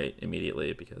bottom right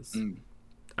immediately because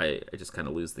I just kind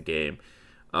of lose the game.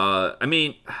 I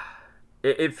mean,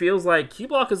 it feels like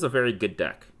Q-Block is a very good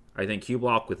deck. I think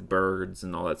Q-Block with birds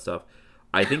and all that stuff,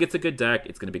 I think it's a good deck.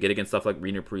 It's going to be good against stuff like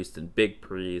Reaner Priest and Big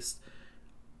Priest.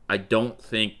 I don't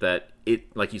think that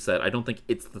it, like you said, I don't think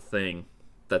it's the thing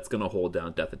that's going to hold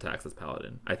down Death and Taxes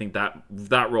Paladin. I think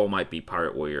that role might be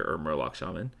Pirate Warrior or Murloc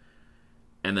Shaman.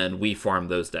 And then we farm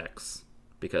those decks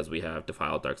because we have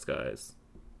Defiled Dark Skies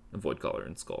and Voidcaller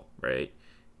and Skull, right?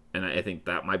 And I think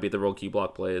that might be the role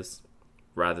Q-Block plays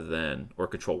rather than, or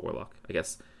Control Warlock. I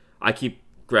guess I keep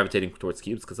gravitating towards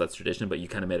cubes because that's tradition, but you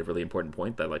kind of made a really important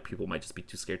point that like people might just be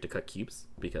too scared to cut cubes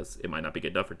because it might not be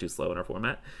good enough or too slow in our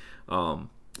format.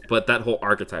 But that whole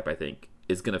archetype, I think,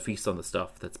 is going to feast on the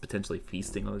stuff that's potentially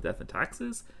feasting on the Death and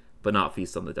Taxes, but not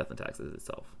feast on the Death and Taxes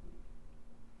itself.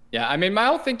 Yeah, I mean, my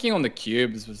whole thinking on the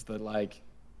cubes was that, like,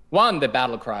 one, they're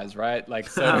battle cries, right? Like,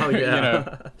 so,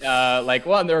 like,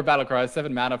 one, they're a battle cry.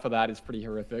 7 mana for that is pretty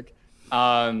horrific.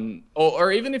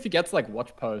 Or even if you get to, like,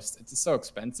 Watch Post, it's just so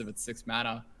expensive. It's 6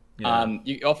 mana. Yeah.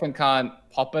 You often can't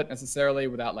pop it necessarily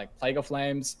without, like, Plague of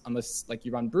Flames, unless, like,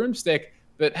 you run Broomstick.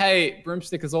 But, hey,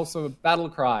 Broomstick is also a battle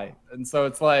cry. And so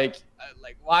it's like,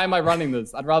 why am I running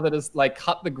this? I'd rather just, like,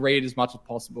 cut the greed as much as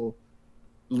possible,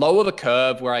 lower the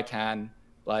curve where I can,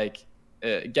 like,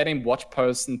 getting Watch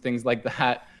Posts and things like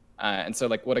that. And so,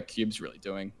 like, what are cubes really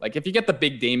doing? Like, if you get the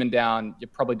big demon down, you're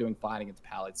probably doing fine against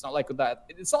Paladin. It's not like that.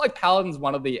 It's not like Paladin's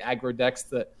one of the aggro decks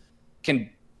that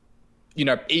can,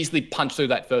 easily punch through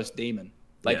that first demon.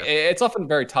 Like, it's often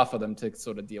very tough for them to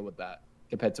sort of deal with that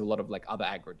compared to a lot of, like, other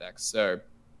aggro decks. So,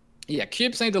 yeah,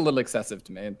 cubes seemed a little excessive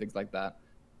to me and things like that.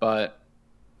 But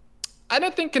I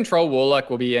don't think Control Warlock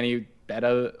will be any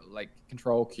better, like,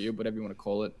 Control Cube, whatever you want to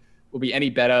call it, will be any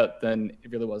better than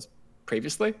it really was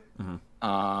previously.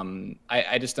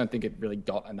 I just don't think it really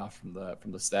got enough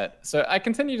from the set. So I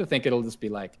continue to think it'll just be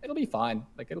like, it'll be fine.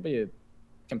 Like, it'll be a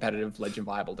competitive legend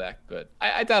viable deck, but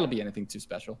I doubt it'll be anything too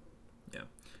special. Yeah.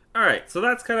 All right. So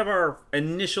that's kind of our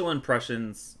initial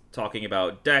impressions talking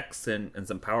about decks and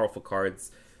some powerful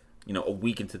cards, a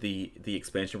week into the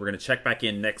expansion. We're going to check back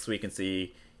in next week and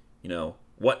see,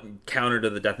 what counter to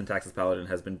the Death and Taxes Paladin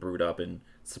has been brewed up and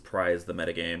surprised the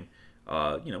metagame.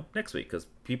 Next week, because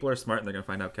people are smart and they're going to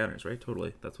find out counters, right?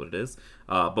 Totally. That's what it is.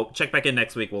 But check back in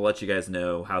next week. We'll let you guys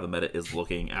know how the meta is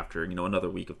looking after, another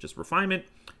week of just refinement.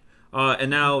 And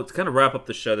now, to kind of wrap up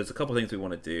the show, there's a couple things we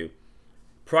want to do.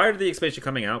 Prior to the expansion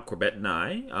coming out, Corbett and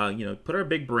I, put our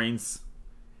big brains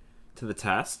to the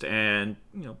test and,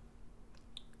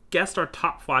 guessed our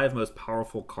top 5 most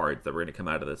powerful cards that were going to come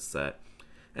out of this set.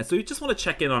 And so we just want to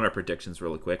check in on our predictions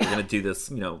really quick. We're going to do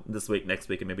this, this week, next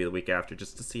week, and maybe the week after,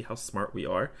 just to see how smart we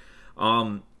are.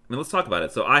 Let's talk about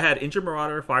it. So I had Injured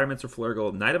Marauder, Firemancer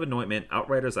Flurgle, Knight of Anointment,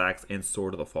 Outrider's Axe, and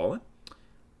Sword of the Fallen.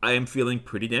 I am feeling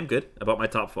pretty damn good about my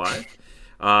top 5.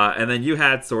 And then you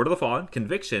had Sword of the Fallen,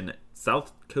 Conviction,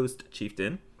 South Coast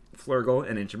Chieftain, Flurgle,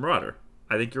 and Injured Marauder.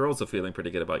 I think you're also feeling pretty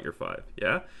good about your 5,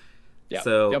 yeah? Yeah.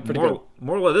 So, Good.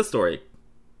 moral of this story,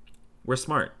 we're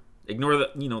smart. Ignore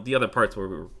the other parts where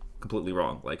we were completely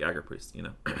wrong, like Aggro Priest,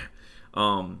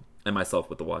 and myself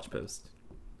with the Watch Post.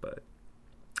 But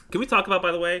can we talk about,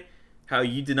 by the way, how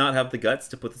you did not have the guts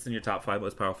to put this in your top 5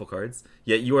 most powerful cards,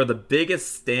 yet you are the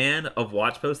biggest stan of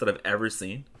Watch Post that I've ever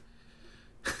seen?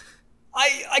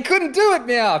 I couldn't do it,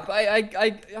 Meowth.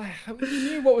 I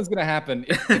knew what was going to happen.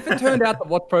 If it turned out that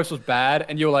Watch Post was bad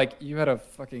and you were like, you had a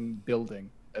fucking building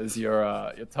as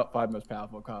your top 5 most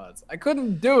powerful cards, I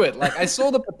couldn't do it. Like, I saw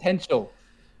the potential.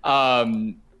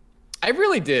 I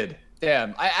really did.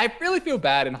 Damn. I really feel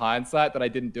bad in hindsight that I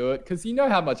didn't do it, because you know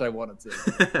how much I wanted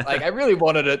to. Like, I really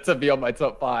wanted it to be on my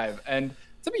top 5. And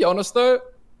to be honest, though,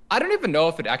 I don't even know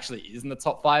if it actually is in the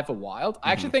top 5 for Wild.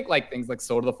 I actually think like things like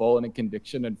Sword of the Fallen and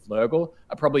Conviction and Flurgle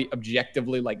are probably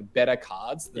objectively like better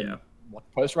cards than Watch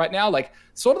Post right now. Like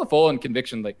Sword of the Fallen and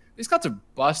Conviction, like these cards are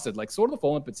busted. Like Sword of the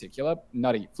Fallen in particular,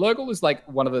 nutty. Flurgle is like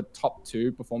one of the top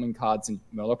 2 performing cards in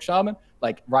Murloc Shaman,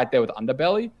 like right there with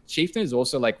Underbelly. Chieftain is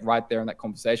also like right there in that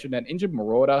conversation. And Injured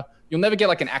Marauder, you'll never get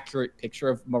like an accurate picture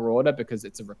of Marauder because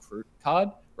it's a recruit card,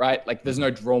 right? Like there's no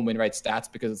draw and win rate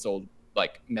stats because it's all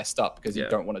like messed up because you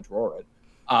don't want to draw it.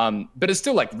 But it's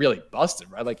still like really busted,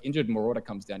 right? Like Injured Marauder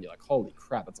comes down, you're like, holy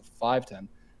crap, it's a 5/10.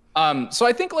 So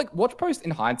I think like Watch Post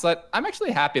in hindsight, I'm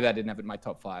actually happy that I didn't have it in my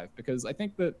top 5, because I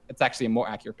think that it's actually a more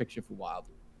accurate picture for Wild.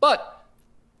 But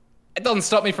it doesn't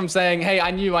stop me from saying, hey,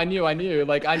 I knew.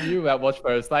 Like I knew about Watch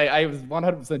Post. I was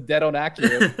 100% dead on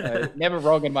accurate. Never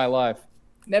wrong in my life.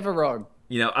 Never wrong.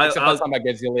 Except last time I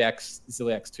gave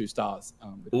Ziliax 2 stars.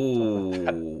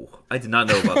 Ooh, I did not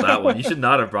know about that one. You should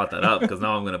not have brought that up, because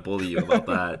now I'm going to bully you about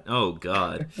that. Oh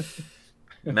God.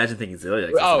 Imagine thinking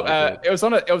Ziliax. It was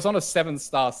on a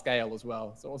 7-star scale as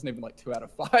well, so it wasn't even like 2 out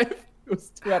of 5. It was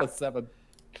 2 out of 7.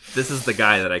 This is the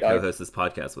guy that I co-host this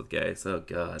podcast with, Gay. Oh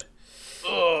God.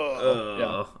 Yeah.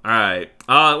 All right.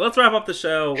 Let's wrap up the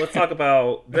show. Let's talk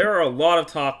about. There are a lot of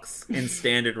talks in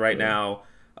Standard right now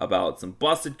about some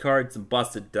busted cards, some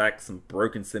busted decks, some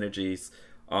broken synergies.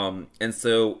 And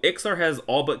so Ixar has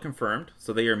all but confirmed.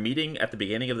 So they are meeting at the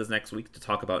beginning of this next week to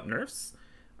talk about nerfs.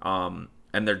 And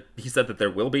he said that there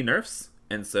will be nerfs,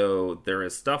 and so there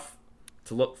is stuff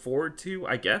to look forward to,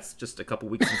 I guess, just a couple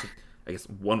weeks into, I guess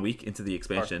 1 week into the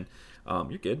expansion.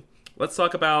 You're good. Let's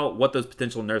talk about what those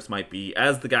potential nerfs might be.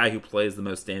 As the guy who plays the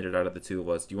most Standard out of the two of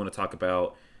us, do you want to talk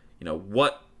about,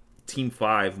 what Team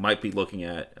 5 might be looking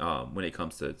at when it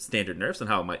comes to Standard nerfs and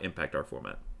how it might impact our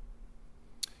format?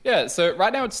 Yeah, so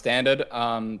right now it's Standard.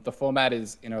 The format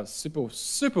is in a super,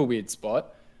 super weird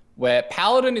spot, where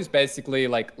Paladin is basically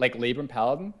like Libram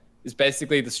Paladin is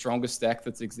basically the strongest deck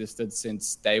that's existed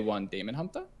since day 1 Demon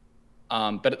Hunter.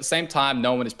 But at the same time,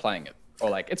 no one is playing it. Or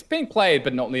like it's being played,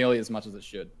 but not nearly as much as it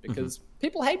should, because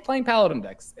people hate playing Paladin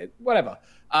decks. Whatever.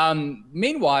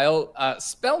 Meanwhile,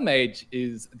 Spell Mage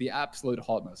is the absolute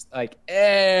hotness. Like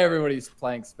everybody's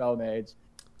playing Spell Mage.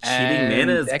 Cheating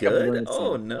mana is good?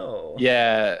 Oh no.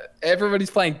 Yeah,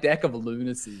 everybody's playing Deck of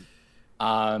Lunacy.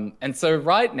 And so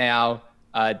right now,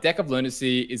 Deck of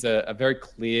Lunacy is a very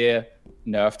clear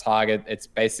nerf target. It's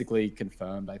basically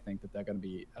confirmed, I think, that they're going to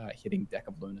be hitting Deck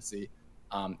of Lunacy.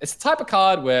 It's the type of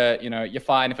card where, you're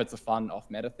fine if it's a fun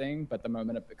off-meta thing, but the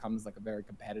moment it becomes like a very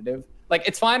competitive... Like,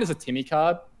 it's fine as a Timmy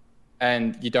card,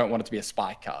 and you don't want it to be a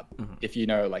spike card, if you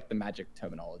know, like, the Magic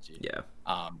terminology.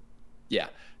 Yeah.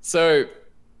 So,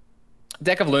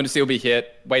 Deck of Lunacy will be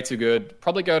hit. Way too good.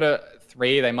 Probably go to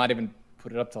 3. They might even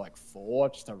put it up to, like, 4,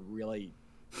 just to really...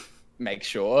 make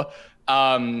sure.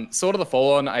 Sword of the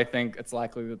Fallen, I think it's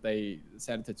likely that they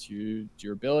send it to 2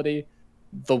 durability.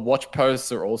 The Watch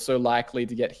Posts are also likely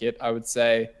to get hit, I would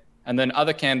say. And then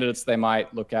other candidates they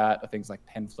might look at are things like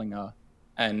Penflinger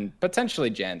and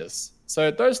potentially Jandis. So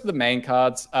those are the main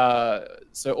cards.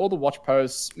 So all the Watch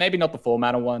Posts, maybe not the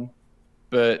 4-mana one,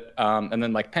 but and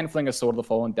then like Penflinger, Sword of the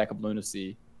Fallen, Deck of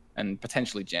Lunacy, and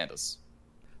potentially Jandis.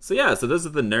 So those are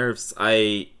the nerfs.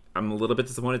 I'm a little bit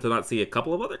disappointed to not see a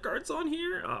couple of other cards on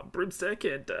here, Broomstick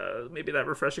and maybe that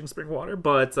Refreshing Spring Water.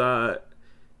 But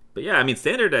yeah, I mean,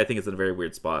 Standard I think is in a very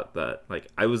weird spot. That like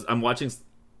I watch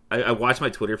my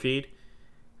Twitter feed,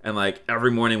 and like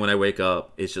every morning when I wake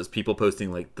up, it's just people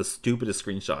posting like the stupidest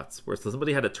screenshots where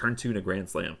somebody had a turn 2 in a Grand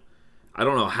Slam, I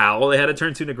don't know how they had to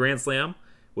turn 2 into Grand Slam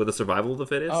with a survival of the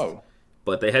fittest. Oh.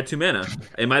 But they had 2 mana.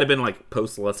 It might have been like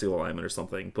post Celestial Alignment or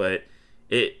something, but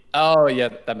it. Oh yeah,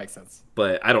 that makes sense.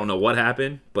 But I don't know what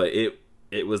happened. But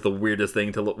it was the weirdest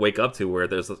thing to wake up to, where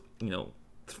there's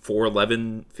 4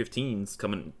 11 15s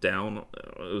coming down.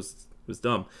 It was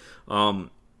dumb.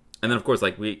 And then of course,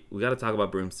 like we got to talk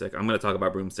about Broomstick. I'm going to talk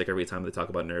about Broomstick every time they talk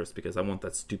about nerfs because I want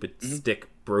that stupid stick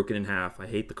broken in half. I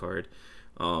hate the card.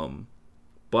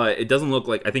 But it doesn't look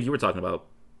like, I think you were talking about,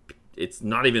 it's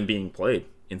not even being played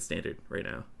in Standard right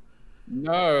now.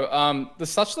 No, there's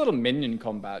such little minion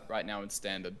combat right now in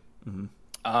Standard.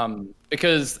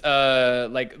 Because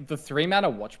like the 3 mana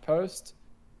Watch Post,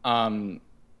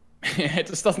 it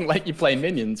just doesn't let you play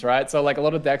minions, right? So like a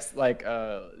lot of decks like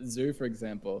Zoo, for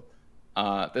example,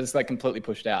 they're just like completely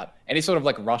pushed out. Any sort of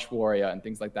like Rush Warrior and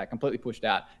things like that, completely pushed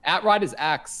out. Outrider's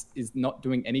Axe is not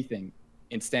doing anything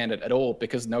in Standard at all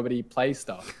because nobody plays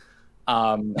stuff.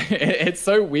 It's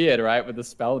so weird, right, with the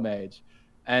Spell Mage.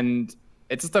 And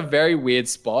it's just a very weird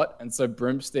spot. And so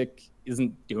Broomstick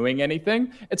isn't doing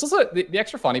anything. It's also, the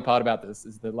extra funny part about this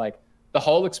is that like the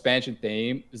whole expansion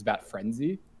theme is about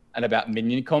Frenzy and about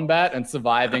minion combat and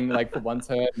surviving like for one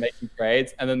turn, making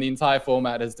trades. And then the entire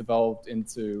format has devolved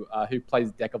into who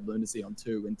plays Deck of Lunacy on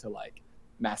 2 into like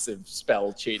massive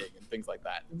spell cheating and things like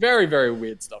that. Very, very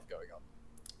weird stuff going on.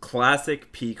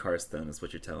 Classic peak Hearthstone is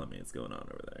what you're telling me is going on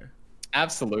over there.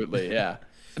 Absolutely, yeah.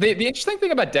 The interesting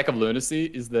thing about Deck of Lunacy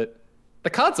is that the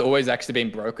card's always actually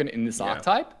been broken in this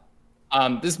archetype.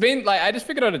 There's been like, I just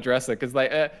figured I'd address it because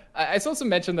like I saw some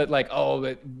mention that like,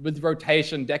 with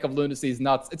rotation, Deck of Lunacy is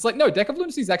nuts. It's like, no, Deck of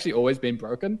Lunacy's actually always been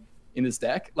broken in this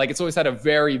deck. Like it's always had a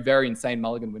very, very insane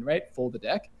mulligan win rate for the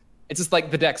deck. It's just like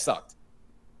the deck sucked,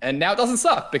 and now it doesn't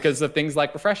suck because of things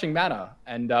like Refreshing Mana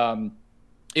and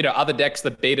other decks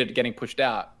that beat it getting pushed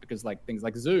out because like things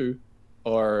like Zoo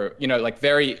or like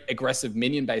very aggressive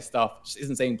minion based stuff just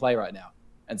isn't seeing play right now.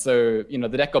 And so the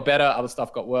deck got better, other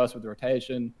stuff got worse with the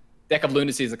rotation. Deck of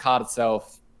Lunacy as a card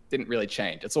itself didn't really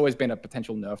change. It's always been a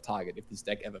potential nerf target if this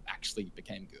deck ever actually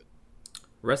became good.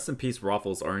 Rest in peace,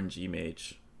 Raffles RNG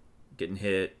Mage. Getting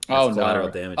hit. Oh, collateral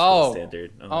no. damage for the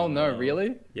Standard. Oh, no,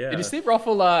 really? Yeah. Did you see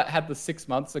Raffle had the 6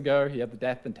 months ago? He had the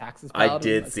Death and Taxes Paladin. I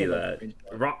did see that.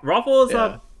 Raffle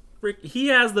is he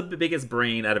has the biggest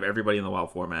brain out of everybody in the WoW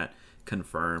format.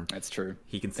 Confirmed. That's true.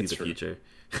 He can see the future.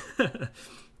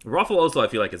 Raffle also, I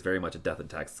feel like, is very much a Death and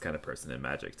Taxes kind of person in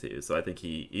Magic too. So I think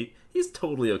he's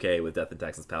totally okay with Death and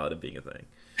Taxes Paladin being a thing.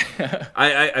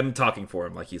 I'm talking for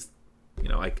him like he's,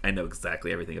 I know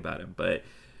exactly everything about him. But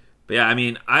yeah, I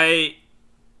mean,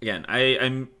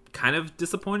 I'm kind of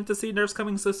disappointed to see nerfs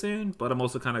coming so soon, but I'm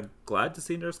also kind of glad to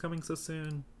see nerfs coming so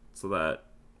soon, so that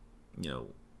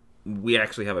we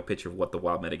actually have a picture of what the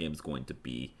WoW metagame is going to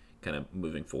be, kind of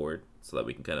moving forward, so that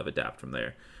we can kind of adapt from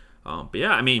there. But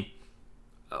yeah, I mean.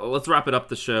 Let's wrap it up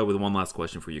the show with one last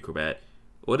question for you, Corbett.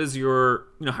 What is your,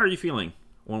 how are you feeling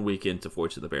 1 week into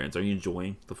Forge of the Barrens? Are you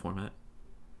enjoying the format?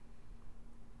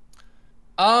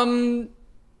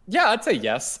 Yeah, I'd say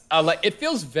yes. Like it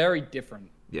feels very different.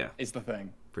 Yeah, is the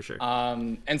thing for sure.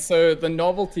 And so the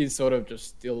novelty is sort of just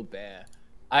still there.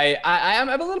 I'm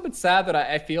a little bit sad that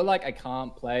I feel like I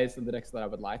can't play some of the decks that I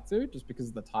would like to, just because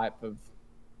of the type of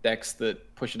decks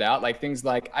that push it out. Like things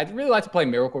like, I'd really like to play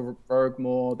Miracle Rogue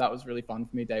more. That was really fun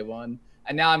for me day one.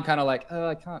 And now I'm kind of like,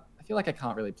 I feel like I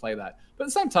can't really play that. But at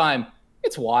the same time,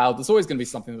 it's wild. There's always going to be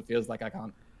something that feels like I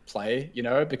can't play,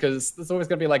 because there's always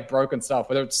going to be like broken stuff,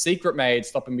 whether it's Secret Mage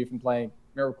stopping me from playing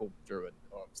Miracle Druid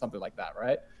or something like that,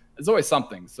 right? There's always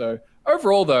something. So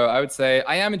overall though, I would say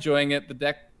I am enjoying it.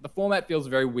 The format feels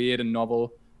very weird and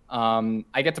novel.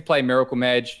 I get to play Miracle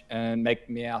Mage and make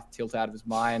Meowth tilt out of his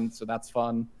mind, so that's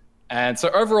fun. And so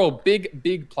overall,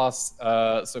 big plus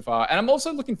so far. And I'm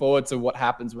also looking forward to what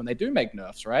happens when they do make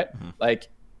nerfs, right? Mm-hmm. Like,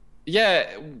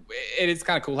 yeah, it is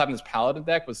kind of cool having this Paladin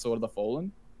deck with Sword of the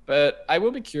Fallen, but I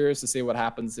will be curious to see what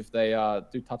happens if they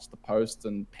do touch the Post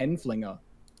and Penflinger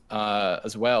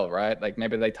as well, right? Like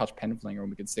maybe they touch Penflinger and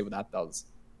we can see what that does.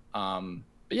 But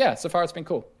yeah, so far it's been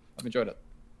cool. I've enjoyed it.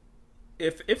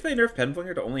 If they nerf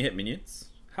Penflinger to only hit minions,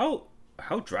 how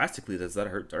drastically does that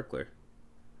hurt Darkglare?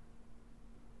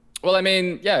 Well, I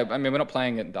mean, we're not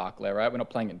playing it in Darkglare, right? We're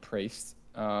not playing it in Priest.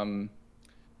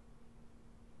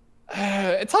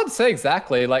 It's hard to say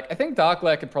exactly. Like, I think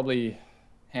Darkglare could probably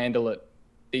handle it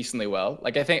decently well.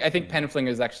 Like, I think Penflinger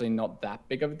is actually not that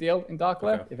big of a deal in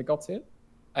Darkglare if it got hit.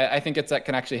 I think it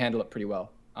can actually handle it pretty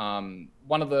well. Out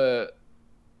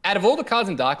of all the cards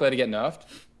in Darkglare to get nerfed,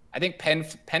 I think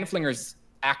Penflinger is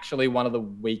actually one of the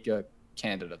weaker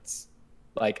candidates.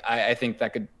 Like, I think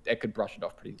that could brush it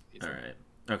off pretty easily. All right.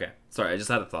 Okay. Sorry, I just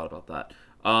had a thought about that.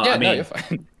 Yeah, I no, mean, you're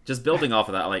fine. just building off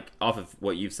of that, like off of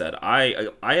what you've said, I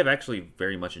have actually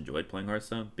very much enjoyed playing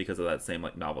Hearthstone because of that same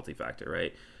like novelty factor,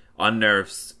 right? On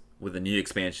nerfs with a new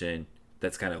expansion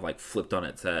that's kind of like flipped on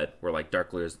its head, where like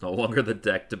Darkler is no longer the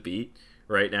deck to beat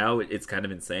right now. It's kind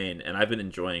of insane, and I've been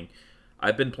enjoying.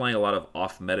 I've been playing a lot of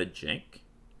off meta jank.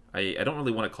 I don't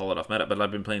really want to call it off meta, but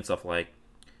I've been playing stuff like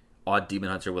Odd Demon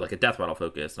Hunter with like a death rattle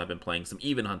focus, and I've been playing some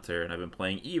Even Hunter, and I've been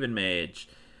playing Even Mage.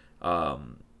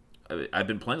 I've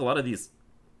been playing a lot of these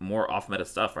more off meta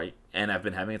stuff, right? And I've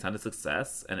been having a ton of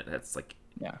success, and it's like,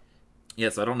 yeah.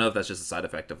 So I don't know if that's just a side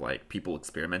effect of like people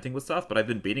experimenting with stuff, but I've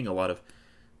been beating a lot of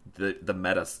the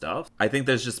meta stuff. I think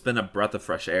there's just been a breath of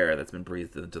fresh air that's been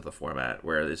breathed into the format,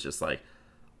 where it's just like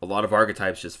a lot of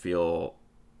archetypes just feel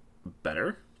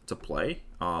better to play,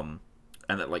 and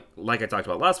that like I talked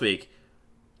about last week,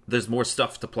 there's more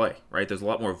stuff to play, right? There's a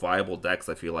lot more viable decks,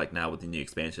 I feel like, now with the new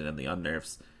expansion and the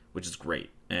unnerfs, which is great.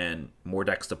 And more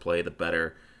decks to play, the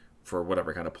better for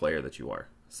whatever kind of player that you are.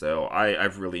 So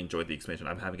I've really enjoyed the expansion.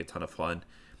 I'm having a ton of fun.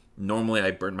 Normally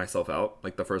I burn myself out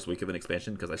like the first week of an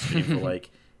expansion because I stream for like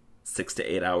 6 to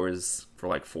 8 hours for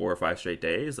like 4 or 5 straight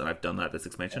days, and I've done that this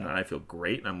expansion, and I feel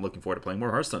great, and I'm looking forward to playing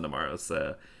more Hearthstone tomorrow.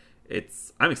 So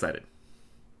I'm excited.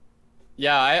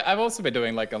 Yeah, I've also been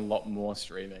doing like a lot more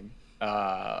streaming,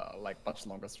 like much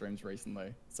longer streams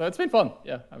recently. So it's been fun.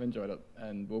 Yeah, I've enjoyed it,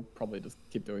 and we'll probably just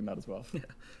keep doing that as well. Yeah.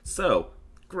 So,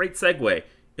 great segue.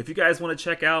 If you guys want to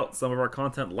check out some of our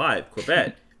content live,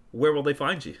 Corbett, where will they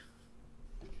find you?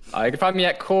 You can find me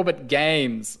at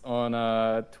Corbettgames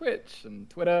on Twitch and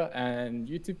Twitter and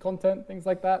YouTube content, things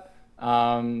like that.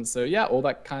 So yeah, all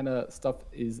that kind of stuff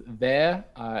is there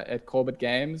at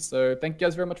Corbettgames. So thank you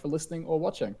guys very much for listening or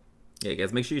watching. Yeah,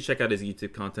 guys, make sure you check out his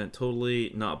YouTube content.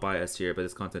 Totally not biased here, but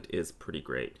his content is pretty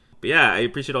great. But yeah, I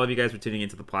appreciate all of you guys for tuning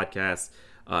into the podcast.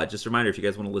 Just a reminder, if you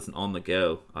guys want to listen on the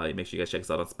go, make sure you guys check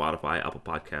us out on Spotify, Apple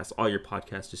Podcasts, all your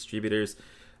podcast distributors.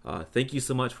 Thank you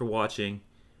so much for watching.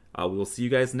 We will see you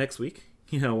guys next week,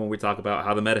 when we talk about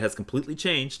how the meta has completely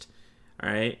changed. All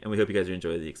right, and we hope you guys are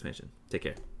enjoying the expansion. Take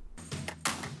care.